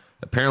part.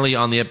 Apparently,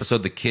 on the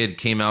episode, the kid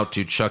came out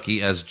to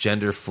Chucky as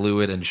gender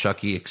fluid, and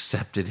Chucky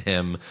accepted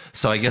him.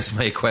 So I guess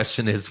my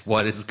question is,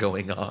 what is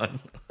going on?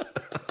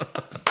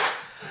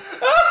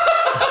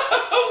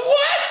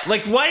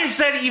 Like, why is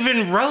that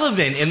even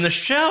relevant in the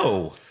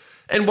show?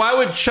 And why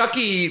would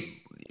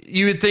Chucky?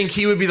 You would think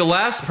he would be the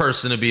last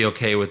person to be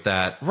okay with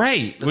that.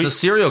 Right. It's a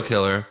serial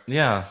killer.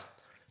 Yeah.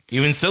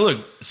 Even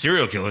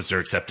serial killers are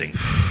accepting.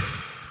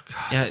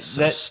 Yeah,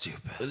 So stupid.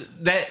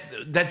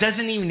 that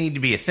doesn't even need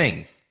to be a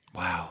thing.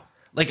 Wow.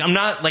 Like, I'm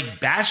not like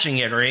bashing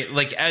it, right?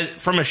 Like,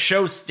 from a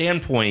show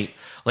standpoint,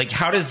 like,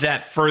 how does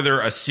that further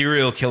a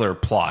serial killer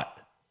plot?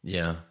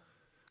 Yeah.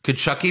 Could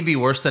Chucky be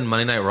worse than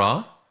Monday Night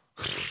Raw?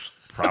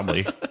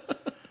 Probably.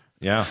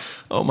 Yeah.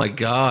 Oh my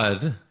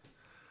God.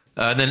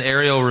 Then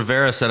Ariel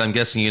Rivera said, I'm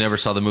guessing you never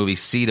saw the movie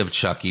Seed of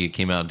Chucky. It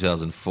came out in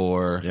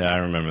 2004. Yeah, I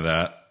remember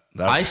that.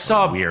 That was I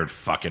saw- a weird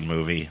fucking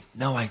movie.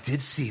 No, I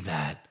did see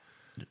that.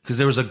 Because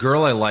there was a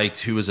girl I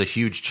liked who was a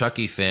huge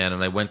Chucky fan,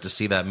 and I went to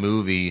see that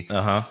movie,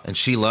 and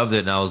she loved it,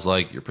 and I was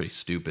like, you're pretty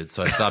stupid.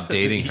 So I stopped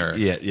dating her.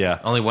 Yeah.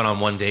 I only went on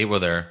one date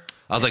with her.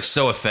 I was like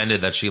so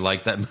offended that she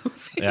liked that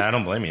movie. Yeah, I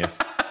don't blame you.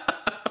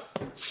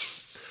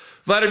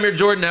 Vladimir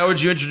Jordan, how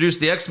would you introduce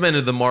the X-Men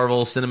to the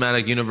Marvel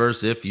Cinematic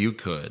Universe if you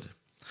could?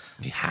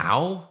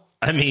 How?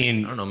 I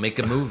mean, I don't know, make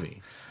a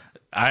movie.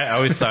 I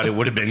always thought it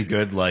would have been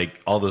good,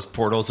 like, all those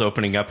portals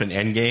opening up in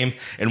Endgame,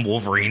 and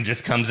Wolverine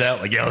just comes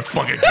out, like, yeah, let's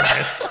fucking do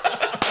this.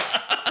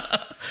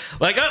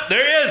 Like, oh,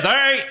 there he is, all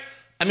right.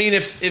 I mean,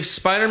 if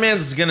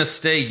Spider-Man's going to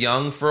stay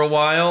young for a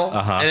while,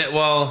 Uh-huh. and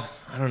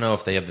I don't know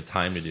if they have the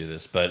time to do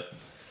this, but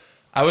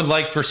I would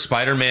like for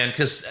Spider-Man,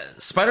 because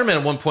Spider-Man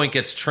at one point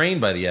gets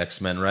trained by the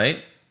X-Men,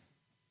 right?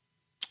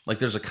 Like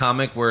there's a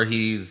comic where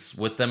he's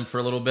with them for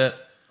a little bit.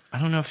 I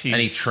don't know if he's...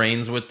 And he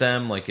trains with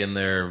them, like in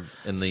the...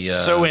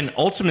 So in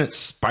Ultimate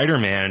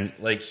Spider-Man,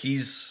 like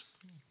he's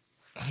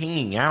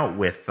hanging out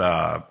with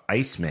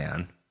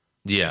Iceman.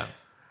 Yeah.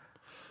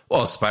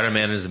 Well,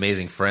 Spider-Man and His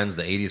Amazing Friends,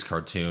 the 80s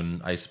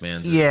cartoon,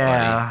 Iceman's his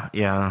Yeah.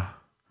 buddy.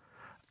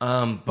 But I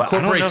don't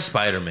Incorporate know.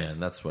 Spider-Man,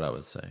 that's what I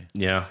would say.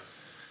 Yeah.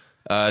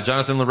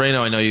 Jonathan Loreno,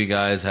 I know you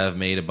guys have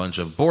made a bunch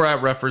of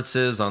Borat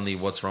references on the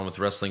What's Wrong with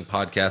Wrestling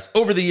podcast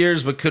over the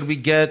years, but could we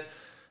get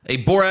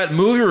a Borat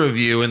movie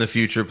review in the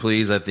future,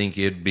 please? I think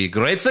it'd be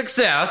great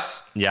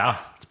success. Yeah.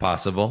 It's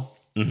possible.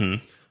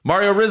 Mm-hmm.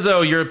 Mario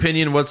Rizzo, your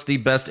opinion, what's the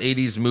best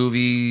 80s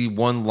movie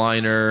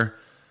one-liner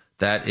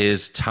that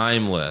is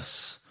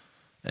timeless?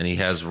 And he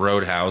has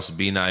Roadhouse,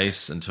 be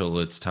nice until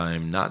it's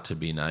time not to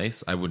be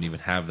nice. I wouldn't even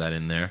have that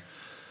in there.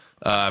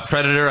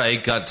 Predator, I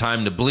ain't got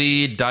time to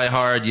bleed. Die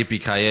Hard,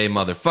 yippee-ki-yay,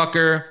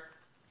 motherfucker.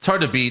 It's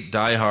hard to beat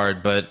Die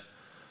Hard, but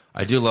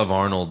I do love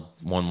Arnold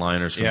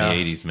one-liners from the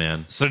 80s,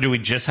 man. So do we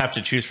just have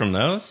to choose from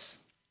those?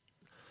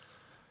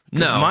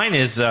 No. Mine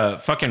is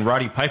fucking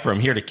Roddy Piper. I'm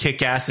here to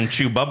kick ass and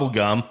chew bubble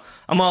gum.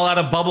 I'm all out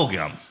of bubble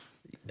gum.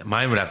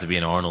 Mine would have to be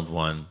an Arnold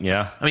one.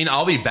 Yeah. I mean,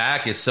 I'll Be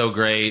Back is so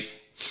great.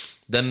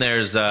 Then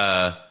there's,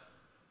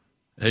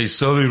 hey,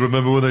 Sully,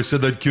 remember when I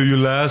said I'd kill you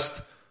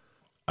last?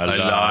 I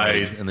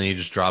lied. And then he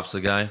just drops the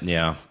guy.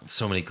 Yeah.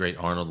 So many great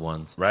Arnold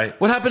ones. Right.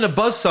 What happened to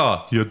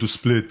Buzzsaw? He had to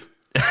split.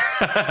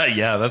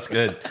 Yeah, that's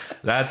good.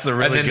 That's a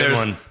really good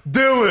one.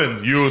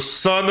 Dylan, you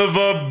son of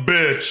a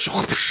bitch.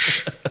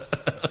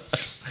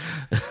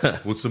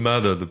 What's the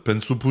matter? The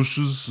pencil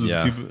pushes?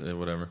 Yeah.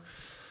 Whatever.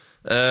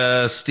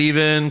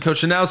 Steven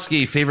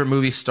Kochanowski, favorite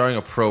movie starring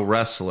a pro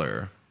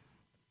wrestler?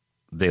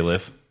 They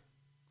Live.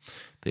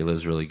 They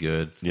Live's really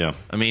good. Yeah.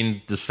 I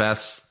mean, does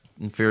Fast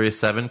and Furious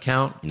 7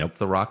 count? Nope.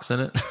 The Rock's in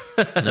it?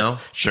 No?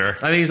 Sure.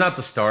 I mean, he's not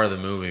the star of the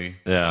movie.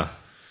 Yeah.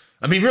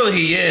 I mean, really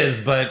he is,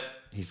 but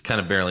he's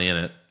kind of barely in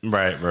it.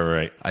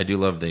 Right. I do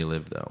love They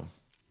Live, though.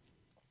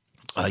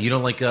 You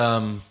don't like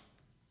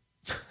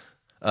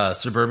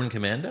Suburban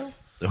Commando?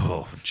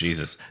 Oh,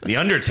 Jesus. The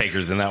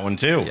Undertaker's in that one,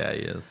 too. Yeah,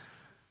 he is.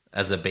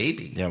 As a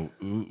baby. Yeah,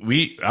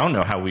 I don't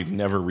know how we've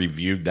never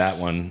reviewed that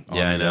one on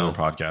I the know. other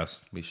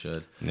podcast. We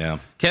should. Yeah.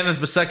 Kenneth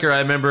Besecker, I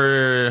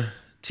remember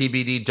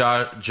TBD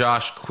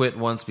Josh quit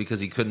once because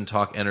he couldn't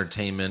talk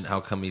entertainment. How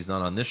come he's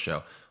not on this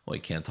show? Well, he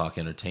can't talk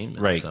entertainment.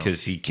 Right, so.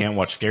 because he can't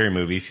watch scary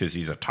movies because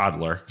he's a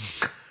toddler.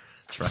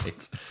 That's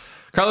right.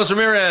 Carlos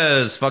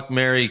Ramirez, fuck,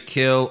 marry,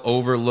 kill,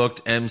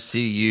 overlooked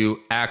MCU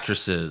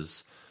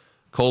actresses.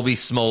 Colby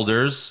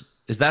Smulders.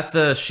 Is that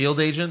the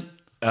S.H.I.E.L.D. agent?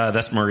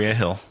 That's Maria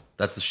Hill.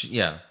 That's the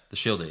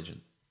S.H.I.E.L.D.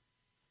 agent.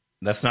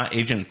 That's not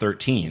Agent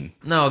 13.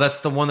 No, that's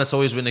the one that's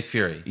always with Nick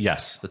Fury.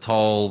 Yes. The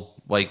tall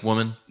white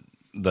woman.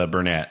 The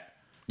brunette.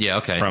 Yeah,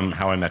 okay. From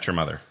How I Met Your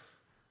Mother.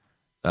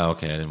 Oh,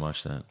 okay. I didn't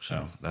watch that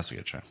show. Oh, that's a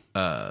good show.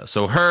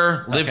 So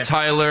her, Liv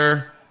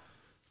Tyler,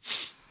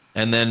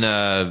 and then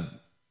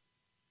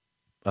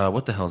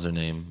what the hell's her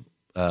name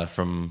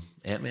from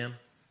Ant-Man?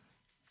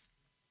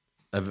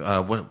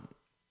 What?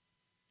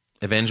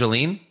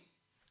 Evangeline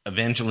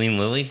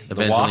Lilly.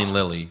 Evangeline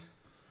Lilly.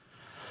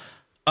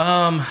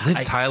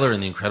 Liv Tyler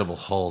in The Incredible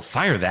Hulk.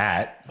 Fire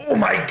that. Oh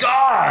my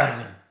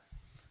God,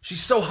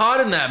 she's so hot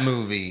in that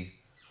movie.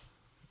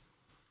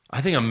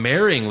 I think I'm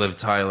marrying Liv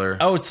Tyler.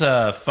 Oh, it's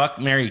a fuck,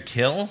 marry,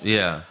 kill?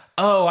 Yeah.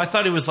 Oh, I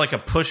thought it was like a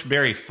push,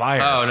 berry, fire.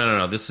 Oh,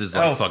 no. This is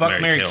like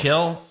fuck, marry,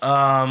 kill.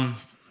 Man.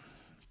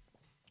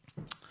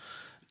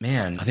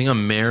 I think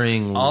I'm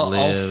marrying I'll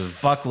Liv.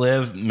 fuck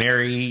Liv,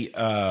 marry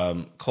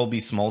Colby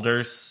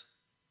Smulders,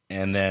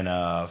 and then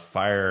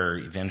fire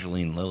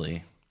Evangeline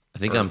Lilly. I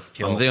think I'm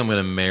going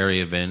to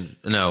marry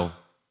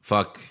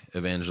fuck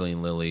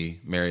Evangeline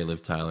Lilly, marry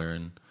Liv Tyler,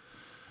 and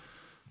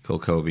kill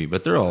Kobe.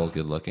 But they're all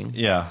good looking.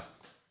 Yeah.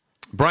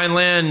 Brian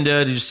Land,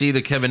 did you see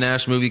the Kevin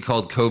Nash movie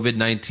called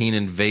COVID-19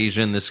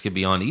 Invasion? This could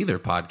be on either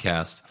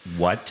podcast.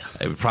 What?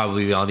 It would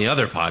probably be on the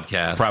other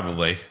podcast.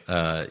 Probably.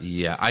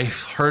 Yeah,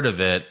 I've heard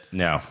of it.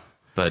 No.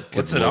 But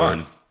what's good it Lord.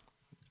 on?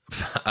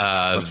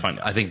 Let's find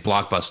out. I think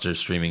Blockbuster's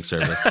streaming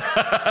service.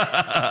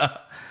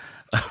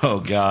 Oh,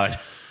 God.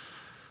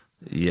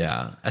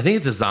 Yeah. I think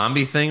it's a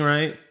zombie thing,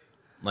 right?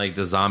 Like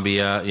the zombie,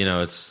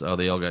 it's,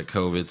 they all got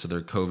COVID, so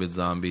they're COVID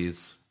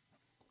zombies.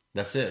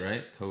 That's it,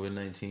 right?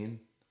 COVID-19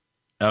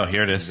 Oh,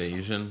 here it is.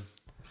 invasion.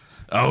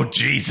 Oh,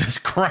 Jesus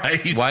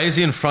Christ. Why is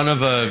he in front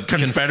of a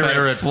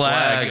Confederate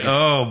flag?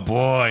 Oh,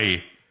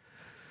 boy.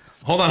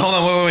 Hold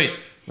on, wait.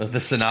 The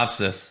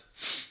synopsis.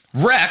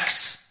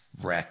 Rex,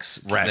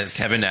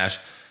 Kevin Nash,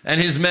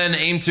 and his men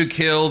aim to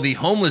kill the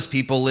homeless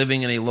people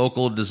living in a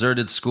local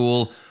deserted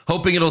school,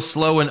 hoping it'll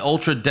slow an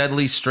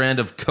ultra-deadly strand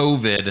of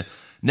COVID.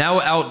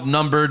 Now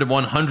outnumbered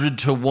 100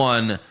 to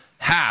 1,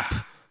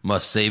 Hap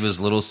must save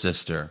his little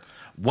sister.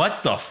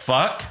 What the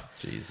fuck?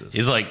 Jesus.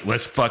 He's like,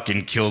 let's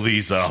fucking kill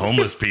these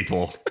homeless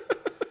people.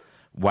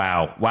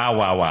 Wow.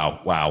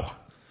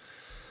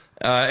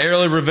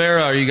 Ariel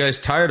Rivera, are you guys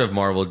tired of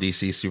Marvel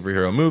DC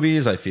superhero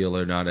movies? I feel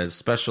they're not as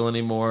special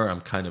anymore.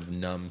 I'm kind of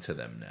numb to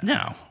them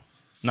now. No,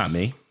 not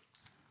me.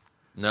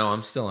 No,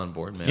 I'm still on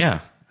board, man. Yeah.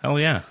 Hell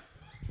yeah.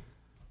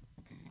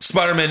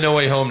 Spider-Man No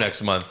Way Home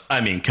next month. I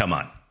mean, come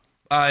on.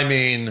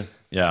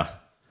 Yeah.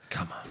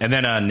 Come on. And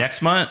then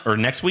next month or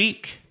next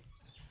week,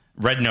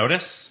 Red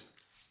Notice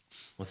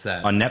What's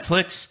that? on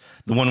Netflix.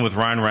 The one with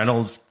Ryan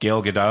Reynolds,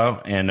 Gail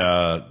Gadot, and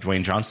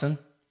Dwayne Johnson.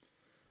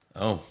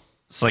 Oh.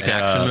 It's like An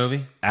action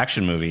movie?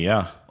 Action movie,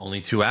 yeah.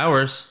 Only 2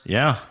 hours.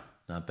 Yeah.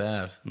 Not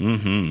bad.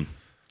 Mm-hmm.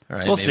 All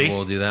right, We'll maybe see.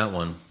 we'll do that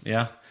one.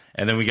 Yeah.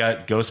 And then we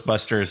got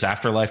Ghostbusters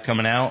Afterlife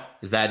coming out.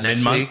 Is that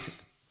next mid-month. week?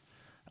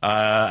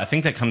 I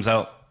think that comes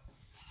out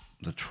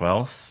the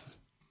 12th.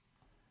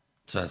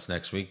 So that's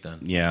next week then.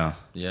 Yeah.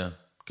 Yeah.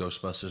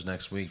 Ghostbusters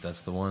next week.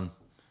 That's the one.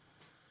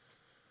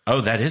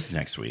 Oh, that is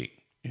next week.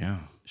 Yeah.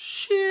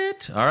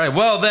 Shit. All right.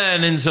 Well,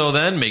 then, until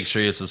then, make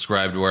sure you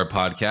subscribe to our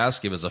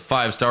podcast. Give us a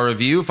 5-star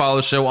review. Follow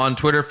the show on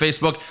Twitter,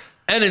 Facebook,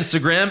 and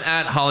Instagram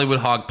at Hollywood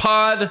Hog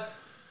Pod.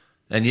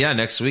 And yeah,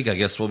 next week, I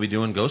guess we'll be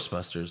doing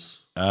Ghostbusters.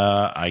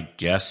 I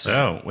guess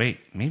so. Wait,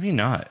 maybe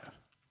not.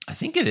 I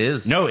think it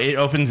is. No, it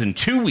opens in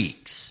 2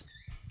 weeks.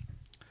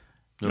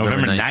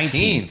 November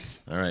 19th.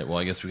 All right. Well,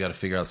 I guess we got to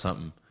figure out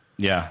something.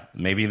 Yeah,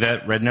 maybe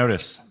that Red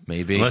Notice.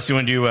 Maybe. Unless you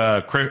want to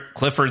do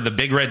Clifford the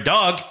Big Red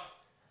Dog.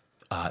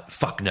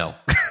 Fuck no.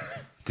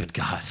 Good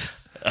God.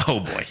 Oh,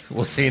 boy.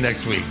 We'll see you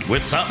next week.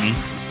 With something.